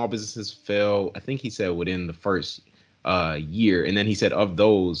small businesses fail. I think he said within the first year, and then he said of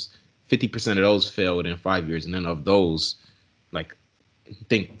those, 50% of those fail within 5 years, and then of those, like I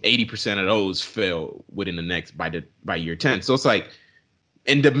think 80% of those fail within the next by year 10. So it's like,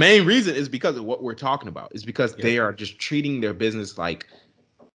 and the main reason is because of what we're talking about. Is because they are just treating their business like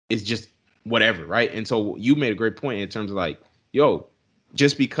it's just whatever, right? And so you made a great point in terms of like, yo,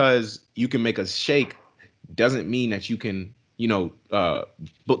 just because you can make a shake doesn't mean that you can,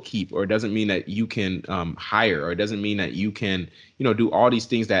 bookkeep, or it doesn't mean that you can hire, or it doesn't mean that you can, do all these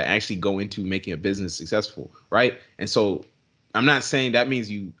things that actually go into making a business successful, right? And so I'm not saying that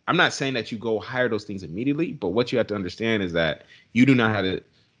you go hire those things immediately, but what you have to understand is that you do not have to.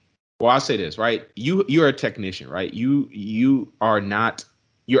 Well, I'll say this, right? You're a technician, right? You're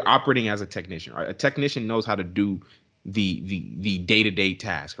operating as a technician, right? A technician knows how to do the day-to-day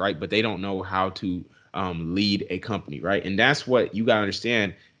task, right? But they don't know how to lead a company, right? And that's what you got to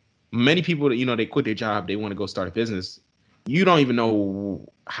understand. Many people, they quit their job, they want to go start a business. You don't even know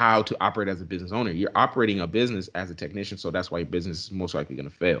how to operate as a business owner. You're operating a business as a technician, so that's why your business is most likely going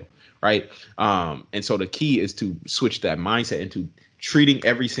to fail, right? And so the key is to switch that mindset into treating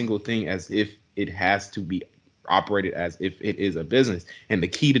every single thing as if it has to be operated as if it is a business. And the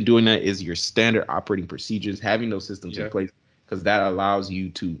key to doing that is your standard operating procedures, having those systems in place, because that allows you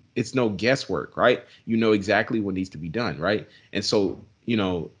to, it's no guesswork, right? You know exactly what needs to be done, right? And so,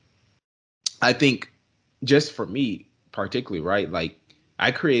 I think just for me particularly, right, like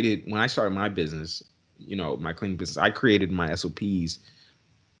I created, when I started my business, my cleaning business, I created my SOPs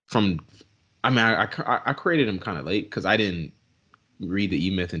I created them kind of late because I didn't read the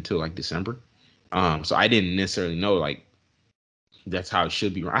E-Myth until like December. So I didn't necessarily know like that's how it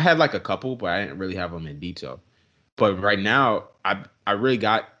should be. I had like a couple, but I didn't really have them in detail. But right now, I really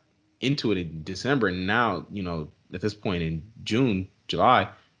got into it in December, and now at this point in June, July,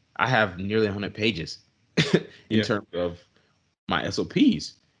 I have nearly 100 pages in terms of my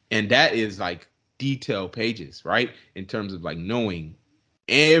SOPs, and that is like detailed pages, right? In terms of like knowing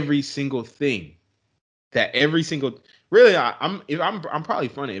every single thing really, I'm probably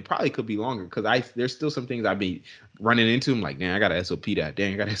funny. It probably could be longer because there's still some things I'd be running into. I'm like, dang, I got to SOP that.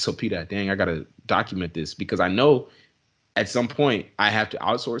 Dang, I got to SOP that. Dang, I got to document this because I know at some point I have to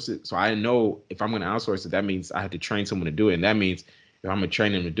outsource it. So I know if I'm going to outsource it, that means I have to train someone to do it. And that means if I'm going to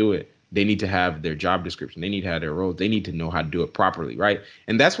train them to do it, they need to have their job description. They need to have their roles. They need to know how to do it properly, right?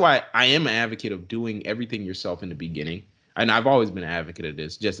 And that's why I am an advocate of doing everything yourself in the beginning. and I've always been an advocate of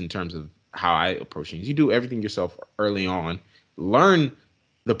this, just in terms of how I approach things. You do everything yourself early on. Learn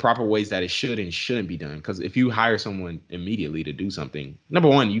the proper ways that it should and shouldn't be done. Because if you hire someone immediately to do something, number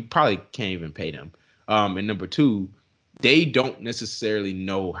one, you probably can't even pay them. And number two, they don't necessarily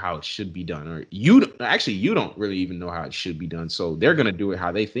know how it should be done, or you don't really even know how it should be done. So they're gonna do it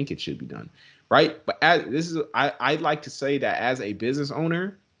how they think it should be done, right? But I'd like to say that as a business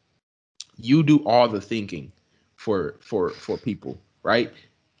owner, you do all the thinking for people, right?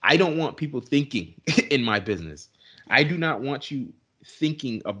 I don't want people thinking in my business. I do not want you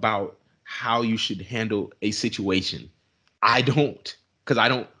thinking about how you should handle a situation. I don't, because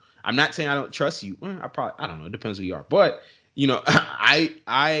I'm not saying I don't trust you. Well, I don't know. It depends who you are. But, I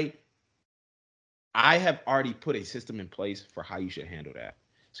have already put a system in place for how you should handle that.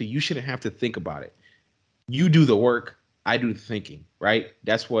 So you shouldn't have to think about it. You do the work. I do the thinking, right?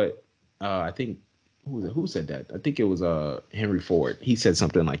 That's what I think. Who said that? I think it was Henry Ford. He said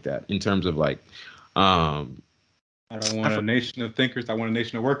something like that in terms of like, I don't want a nation of thinkers. I want a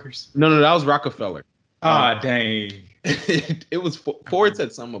nation of workers. No, that was Rockefeller. Dang. It was Ford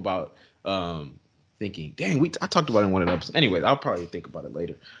said something about thinking. Dang, I talked about it in one of the episodes. Anyways, I'll probably think about it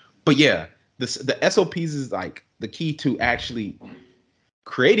later. But yeah, the SOPs is like the key to actually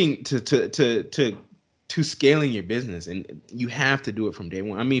creating to scaling your business, and you have to do it from day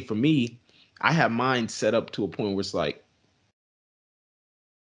one. I mean, for me, I have mine set up to a point where it's like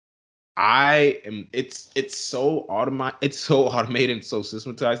it's so automated and so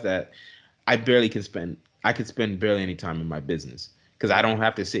systematized that I could spend barely any time in my business, because I don't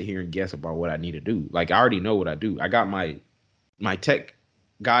have to sit here and guess about what I need to do. Like, I already know what I do. I got my tech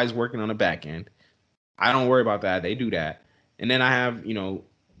guys working on the back end. I don't worry about that. They do that. And then I have,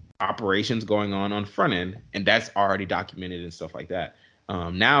 operations going on front end, and that's already documented and stuff like that.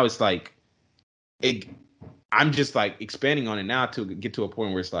 Now it's like, I'm just like expanding on it now to get to a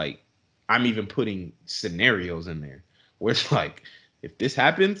point where it's like, I'm even putting scenarios in there where it's like, if this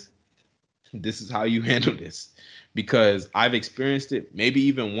happens, this is how you handle this, because I've experienced it maybe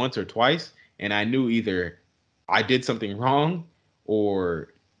even once or twice, and I knew either I did something wrong or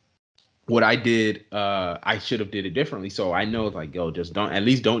what I did, I should have did it differently. So I know, like, yo, just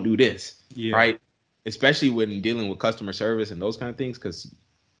don't do this, right? Especially when dealing with customer service and those kind of things, because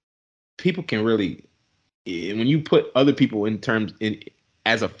people can really, when you put other people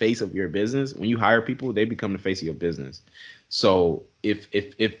as a face of your business, when you hire people, they become the face of your business. So if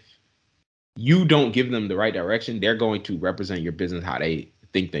you don't give them the right direction, they're going to represent your business how they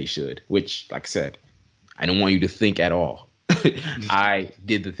think they should, which, like I said, I don't want you to think at all. I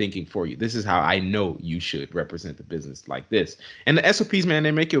did the thinking for you. This is how I know you should represent the business, like this. And the SOPs, man,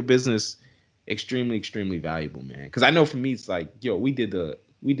 they make your business extremely, extremely valuable, man. Because I know for me, it's like, yo, we did the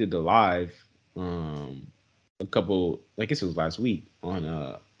live a couple, I guess it was last week on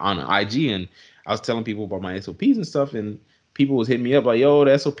IG, and I was telling people about my SOPs and stuff, and people was hitting me up like, yo,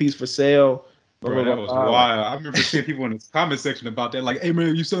 the SOPs for sale. Bro, that was wild. I remember seeing people in the comment section about that, like, hey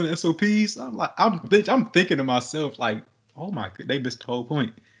man, you selling SOPs? I'm like, I'm thinking to myself, like, oh my god, they missed the whole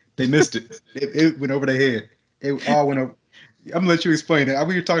point. They missed it. It went over their head. It all went over. I'm gonna let you explain it.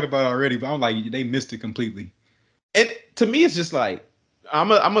 We were talking about it already, but I'm like, they missed it completely. And to me, it's just like, I'm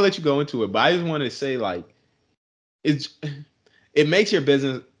gonna let you go into it, but I just want to say, like, it makes your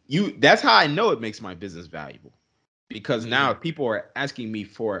business, that's how I know it makes my business valuable. Because now people are asking me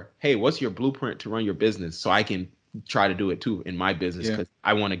for, hey, what's your blueprint to run your business so I can try to do it too in my business, because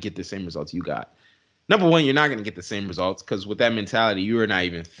I want to get the same results you got. Number one, you're not going to get the same results, because with that mentality, you are not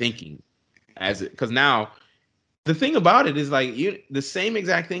even thinking because now the thing about it is, like, the same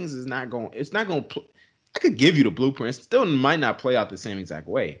exact things I could give you the blueprint. It still might not play out the same exact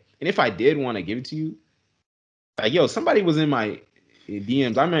way. And if I did want to give it to you, like, yo, somebody was in my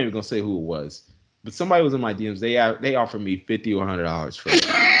DMs. I'm not even going to say who it was. But somebody was in my DMs. They offered me $50 or $100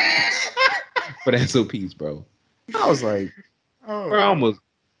 for the SOPs, bro. I was like, bro, I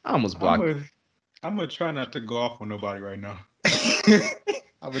almost blocked it. I'm gonna try not to go off on nobody right now.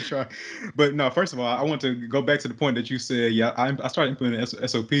 I'm gonna try, but no. First of all, I want to go back to the point that you said. Yeah, I started implementing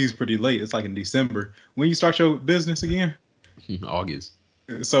SOPs pretty late. It's like in December. When you start your business again? August.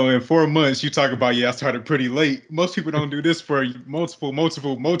 So in 4 months, you talk about, I started pretty late. Most people don't do this for multiple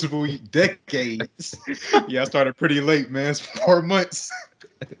decades. I started pretty late, man. It's 4 months.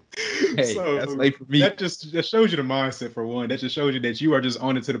 Hey, so that's late for me. That shows you the mindset, for one. That just shows you that you are just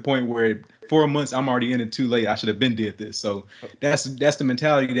on it to the point where 4 months, I'm already in it too late. I should have been did this. So that's the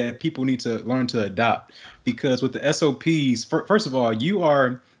mentality that people need to learn to adopt. Because with the SOPs, first of all, you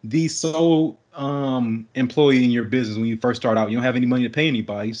are the sole employee in your business when you first start out. You don't have any money to pay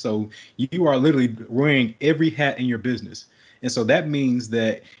anybody, so you are literally wearing every hat in your business. And so that means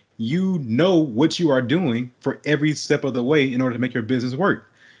that you know what you are doing for every step of the way in order to make your business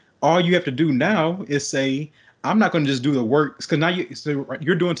work. All you have to do now is say, I'm not going to just do the work, because now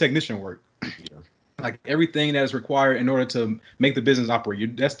you're doing technician work. Yeah. Like everything that is required in order to make the business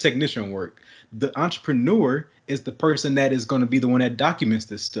operate. That's technician work. The entrepreneur is the person that is going to be the one that documents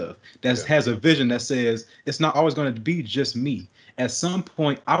this stuff, that has a vision that says it's not always going to be just me. At some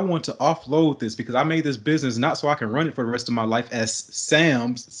point, I want to offload this because I made this business not so I can run it for the rest of my life as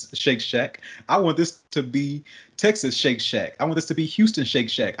Sam's Shake Shack. I want this to be Texas Shake Shack. I want this to be Houston Shake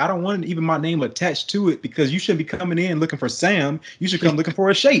Shack. I don't want even my name attached to it, because you shouldn't be coming in looking for Sam. You should come looking for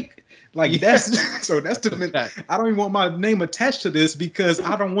a shake. Like that's the I don't even want my name attached to this, because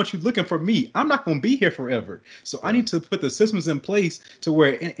I don't want you looking for me. I'm not going to be here forever. So I need to put the systems in place to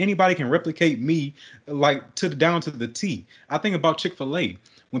where anybody can replicate me, like down to the T. I think about Chick-fil-A.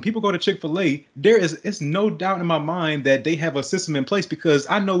 When people go to Chick-fil-A, it's no doubt in my mind that they have a system in place, because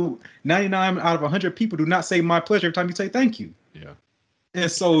I know 99 out of 100 people do not say my pleasure every time you say thank you. Yeah. And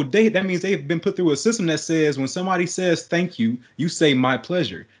so that means they've been put through a system that says when somebody says thank you, you say my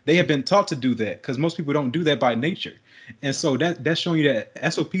pleasure. They have been taught to do that, because most people don't do that by nature. And so that's showing you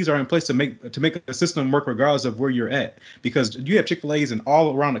that SOPs are in place to make a system work regardless of where you're at, because you have Chick-fil-A's in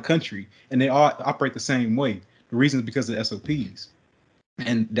all around the country and they all operate the same way. The reason is because of SOPs.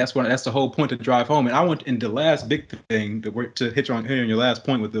 And that's the whole point to drive home. And the last big thing to hit on your last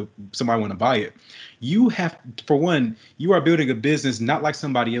point with somebody want to buy it. You have, for one, you are building a business not like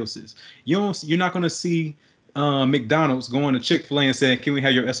somebody else's. You're not going to see McDonald's going to Chick-fil-A and saying, "Can we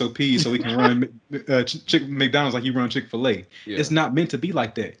have your SOP so we can run McDonald's like you run Chick-fil-A?" Yeah. It's not meant to be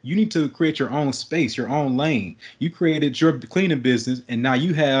like that. You need to create your own space, your own lane. You created your cleaning business, and now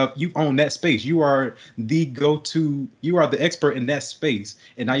you own that space. You are the go-to. You are the expert in that space,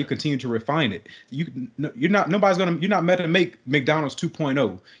 and now you continue to refine it. You're not meant to make McDonald's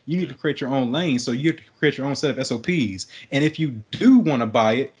 2.0. You need to create your own lane, so you have to create your own set of SOPs. And if you do want to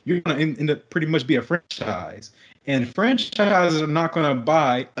buy it, you're going to end up pretty much be a franchise. And franchises are not going to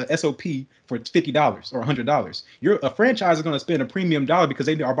buy a SOP for $50 or $100. A franchise is going to spend a premium dollar because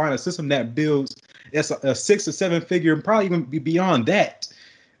they are buying a system that builds a 6 or 7 figure, and probably even be beyond that.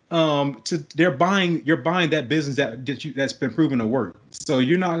 You're buying that business that's been proven to work. So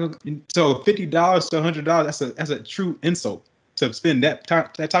 $50 to $100. That's a true insult to spend that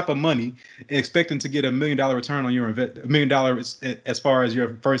type of money and expecting to get $1 million return on your $1 million as far as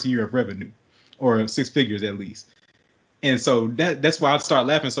your first year of revenue. Or 6 figures at least. And so that's why I start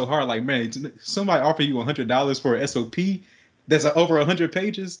laughing so hard. Like, man, somebody offer you $100 for an SOP that's over 100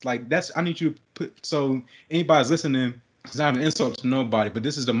 pages. Like, I need you to put, so anybody's listening, it's not an insult to nobody, but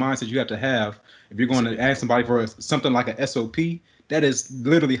this is the mindset you have to have if you're going to ask somebody for something like a SOP. That is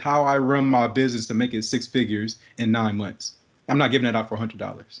literally how I run my business to make it 6 figures in 9 months. I'm not giving that out for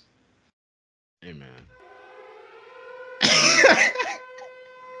 $100. Amen.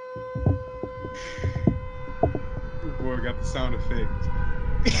 Boy, got the sound effect.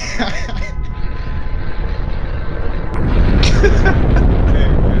 Hey,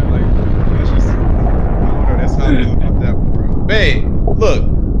 man, like, that's how I feel about that one, bro. Hey, look.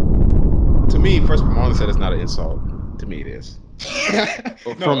 To me, First Marlon said it's not an insult. To me, it is.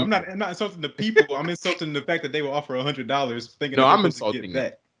 No, I'm not insulting the people. I'm insulting the fact that they will offer $100 thinking. No, I'm insulting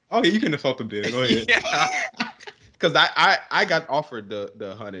that. Okay, you can insult them, then. Go ahead. Yeah. Because I got offered the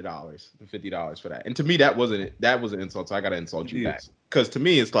 $100, the $50 for that, and to me that was an insult. So I got to insult you back. Because to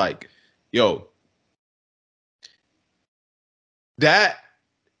me it's like, yo, that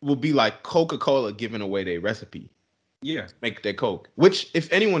will be like Coca-Cola giving away their recipe. Yeah, make their Coke. Which,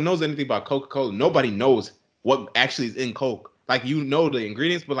 if anyone knows anything about Coca-Cola, nobody knows what actually is in Coke. Like, you know the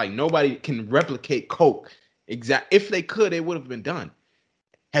ingredients, but like nobody can replicate Coke. If they could, it would have been done.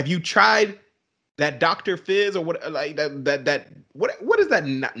 Have you tried that Dr. Fizz or what, like what is that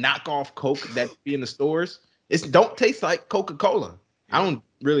knockoff Coke that be in the stores? It don't taste like Coca-Cola. I don't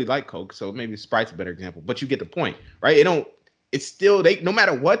really like Coke, so maybe Sprite's a better example. But you get the point, right? It's still, no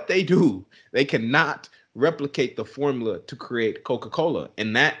matter what they do, they cannot replicate the formula to create Coca-Cola.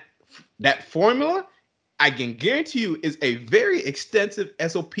 And that formula, I can guarantee you, is a very extensive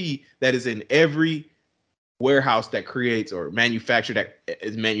SOP that is in every warehouse that creates or that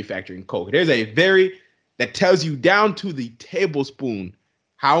is manufacturing Coke. There's that tells you down to the tablespoon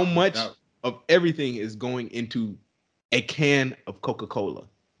how much of everything is going into a can of Coca-Cola.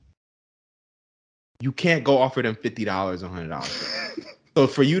 You can't go offer them $50 or $100. So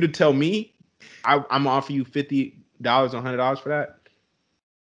for you to tell me I'm gonna offer you $50 or $100 for that,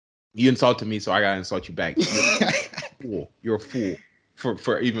 You insulted me, so I gotta insult you back. You're a fool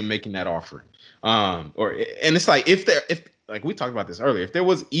for even making that offering. And it's like if like we talked about this earlier, if there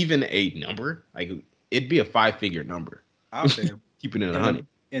was even a number, like it'd be a 5-figure number. I'll say keeping it 100.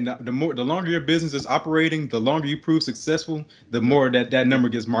 And the longer your business is operating, the longer you prove successful, the more that number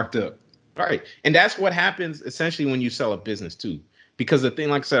gets marked up. Right. And that's what happens essentially when you sell a business too. Because the thing,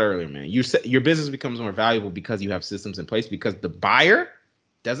 like I said earlier, man, your business becomes more valuable because you have systems in place, because the buyer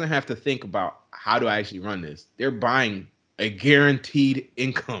doesn't have to think about how do I actually run this. They're buying a guaranteed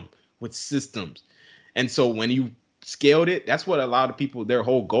income with systems. And so when you scaled it, that's what a lot of people, their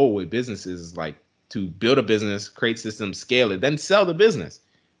whole goal with businesses is like to build a business, create systems, scale it, then sell the business,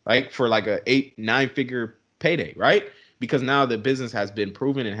 like for like a 8-9 figure payday, right? Because now the business has been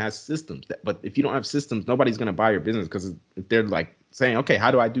proven and has systems. But if you don't have systems, nobody's going to buy your business, because they're like saying, okay, how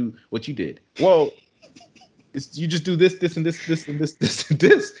do I do what you did? Well, you just do this, and this, and this, and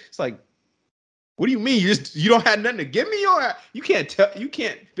this. It's like, what do you mean? You don't have nothing to give me, or you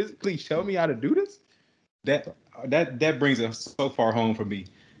can't physically show me how to do this? That brings it so far home for me.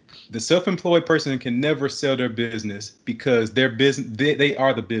 The self-employed person can never sell their business because their business, they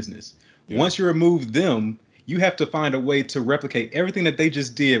are the business. Yeah. Once you remove them, you have to find a way to replicate everything that they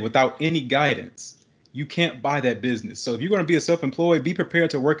just did without any guidance. You can't buy that business. So if you're going to be a self-employed, be prepared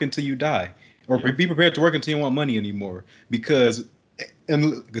to work until you die, or be prepared to work until you don't want money anymore, because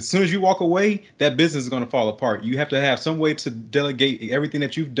as soon as you walk away, that business is going to fall apart. You have to have some way to delegate everything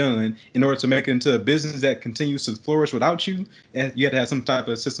that you've done in order to make it into a business that continues to flourish without you. And you have to have some type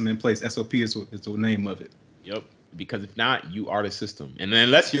of system in place. SOP is the name of it. Yep. Because if not, you are the system. And then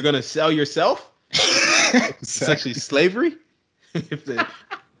unless you're going to sell yourself, it's actually slavery. But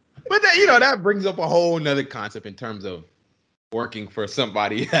that, that brings up a whole nother concept in terms of working for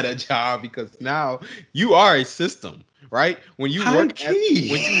somebody at a job, because now you are a system, right? When you are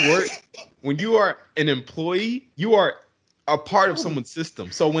an employee, you are a part of someone's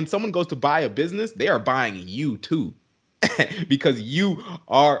system. So when someone goes to buy a business, they are buying you too, because you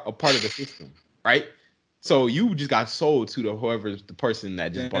are a part of the system, right? So you just got sold to the person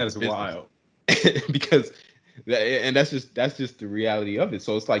that just bought the business. Wild. Because that's just the reality of it.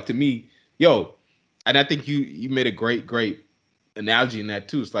 So it's like, to me, and I think you made a great analogy in that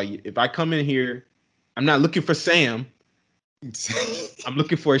too. It's like, if I come in here, I'm not looking for Sam. I'm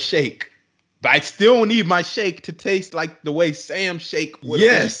looking for a shake, but I still need my shake to taste like the way Sam shake would.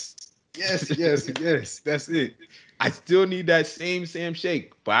 Yes. That's it. I still need that same Sam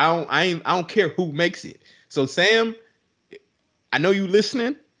shake, but I don't care who makes it. So Sam, I know you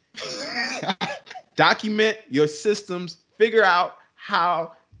listening. Document your systems. Figure out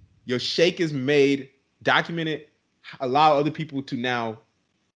how your shake is made. Document it. Allow other people to now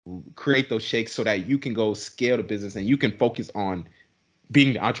create those shakes so that you can go scale the business and you can focus on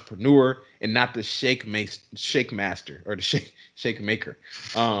being the entrepreneur and not the shake master or the shake maker.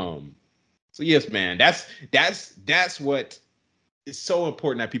 So yes, man, that's what is so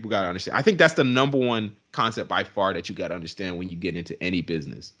important that people got to understand. I think that's the number one concept by far that you got to understand when you get into any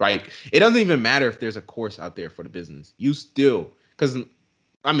business, right? It doesn't even matter if there's a course out there for the business. You still, because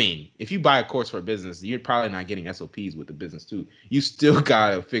I mean, if you buy a course for a business, you're probably not getting SOPs with the business too. You still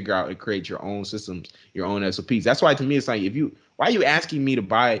gotta figure out and create your own systems, your own SOPs. That's why, to me, it's like, why are you asking me to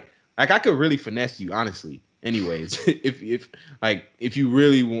buy? Like, I could really finesse you, honestly. Anyways, if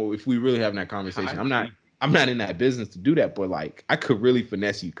we really having that conversation, I'm not in that business to do that, but like, I could really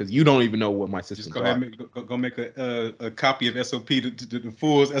finesse you because you don't even know what my systems are. Go make a copy of SOP, the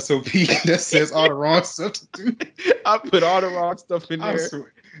full SOP that says all the wrong stuff to do. I put all the wrong stuff in there.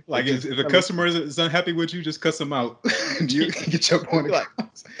 Like, if a customer is unhappy with you, just cuss them out. You get your point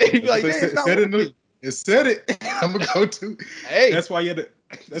across. It said it. I'm gonna go to. Hey, that's why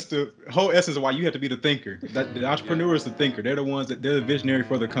that's the whole essence of why you have to be the thinker. The entrepreneur is the thinker. They're the ones they're the visionary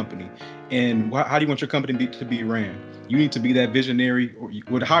for the company. And how do you want your company to be ran? You need to be that visionary.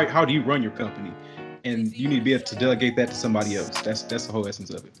 How do you run your company? And you need to be able to delegate that to somebody else. That's the whole essence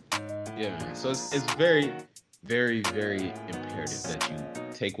of it. Yeah, man. So it's very, very, very imperative that you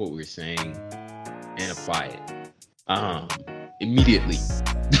take what we're saying and apply it immediately.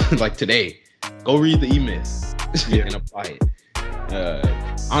 Like today, go read the email and apply it.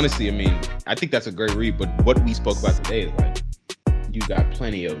 Honestly, I mean, I think that's a great read, but what we spoke about today is like, you got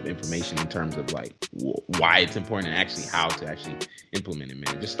plenty of information in terms of like why it's important and actually how to actually implement it,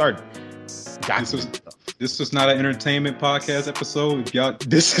 man. Just start documenting stuff. This was not an entertainment podcast episode. If y'all,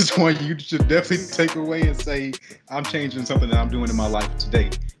 this is one you should definitely take away and say, I'm changing something that I'm doing in my life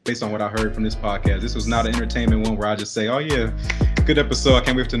today based on what I heard from this podcast. This was not an entertainment one where I just say, oh yeah, good episode. I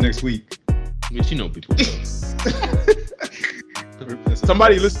can't wait till next week. Which, people do.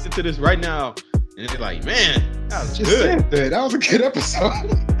 Somebody listening to this right now, and they're like, "Man, that was good. That was a good episode."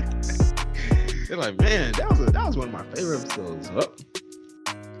 They're like, "Man, that was one of my favorite episodes."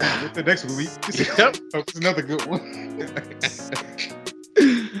 The next week, Yep. it's another good one.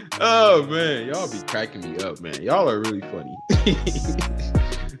 Oh man, y'all be cracking me up, man. Y'all are really funny.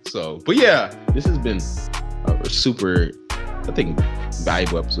 So, but yeah, this has been a super, I think,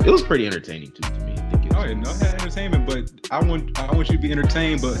 valuable episode. It was pretty entertaining too to me. I think I had entertainment, but I want you to be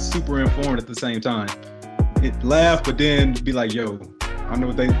entertained, but super informed at the same time. Laugh, but then be like, "Yo, I know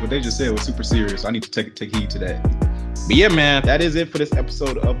what they just said was super serious. I need to take heed to that." But yeah, man, that is it for this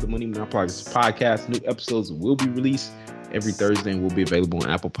episode of the Money Monopolizers podcast. New episodes will be released every Thursday and will be available on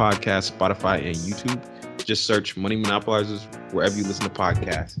Apple Podcasts, Spotify, and YouTube. Just search Money Monopolizers wherever you listen to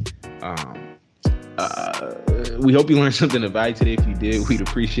podcasts. We hope you learned something of value today. If you did, we'd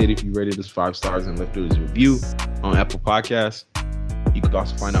appreciate it if you rated us 5 stars and left us a review on Apple Podcasts. You can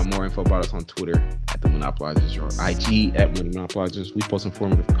also find out more info about us on Twitter at The Monopolizers or IG at Money Monopolizers. We post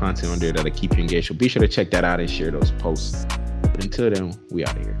informative content on there that'll keep you engaged. So be sure to check that out and share those posts. But until then, we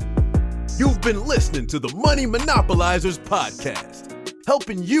out of here. You've been listening to the Money Monopolizers podcast,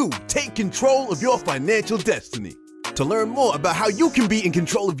 helping you take control of your financial destiny. To learn more about how you can be in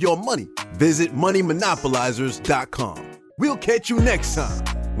control of your money, visit moneymonopolizers.com. We'll catch you next time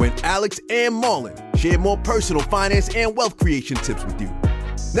when Alex and Marlon share more personal finance and wealth creation tips with you.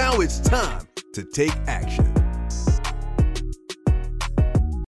 Now it's time to take action.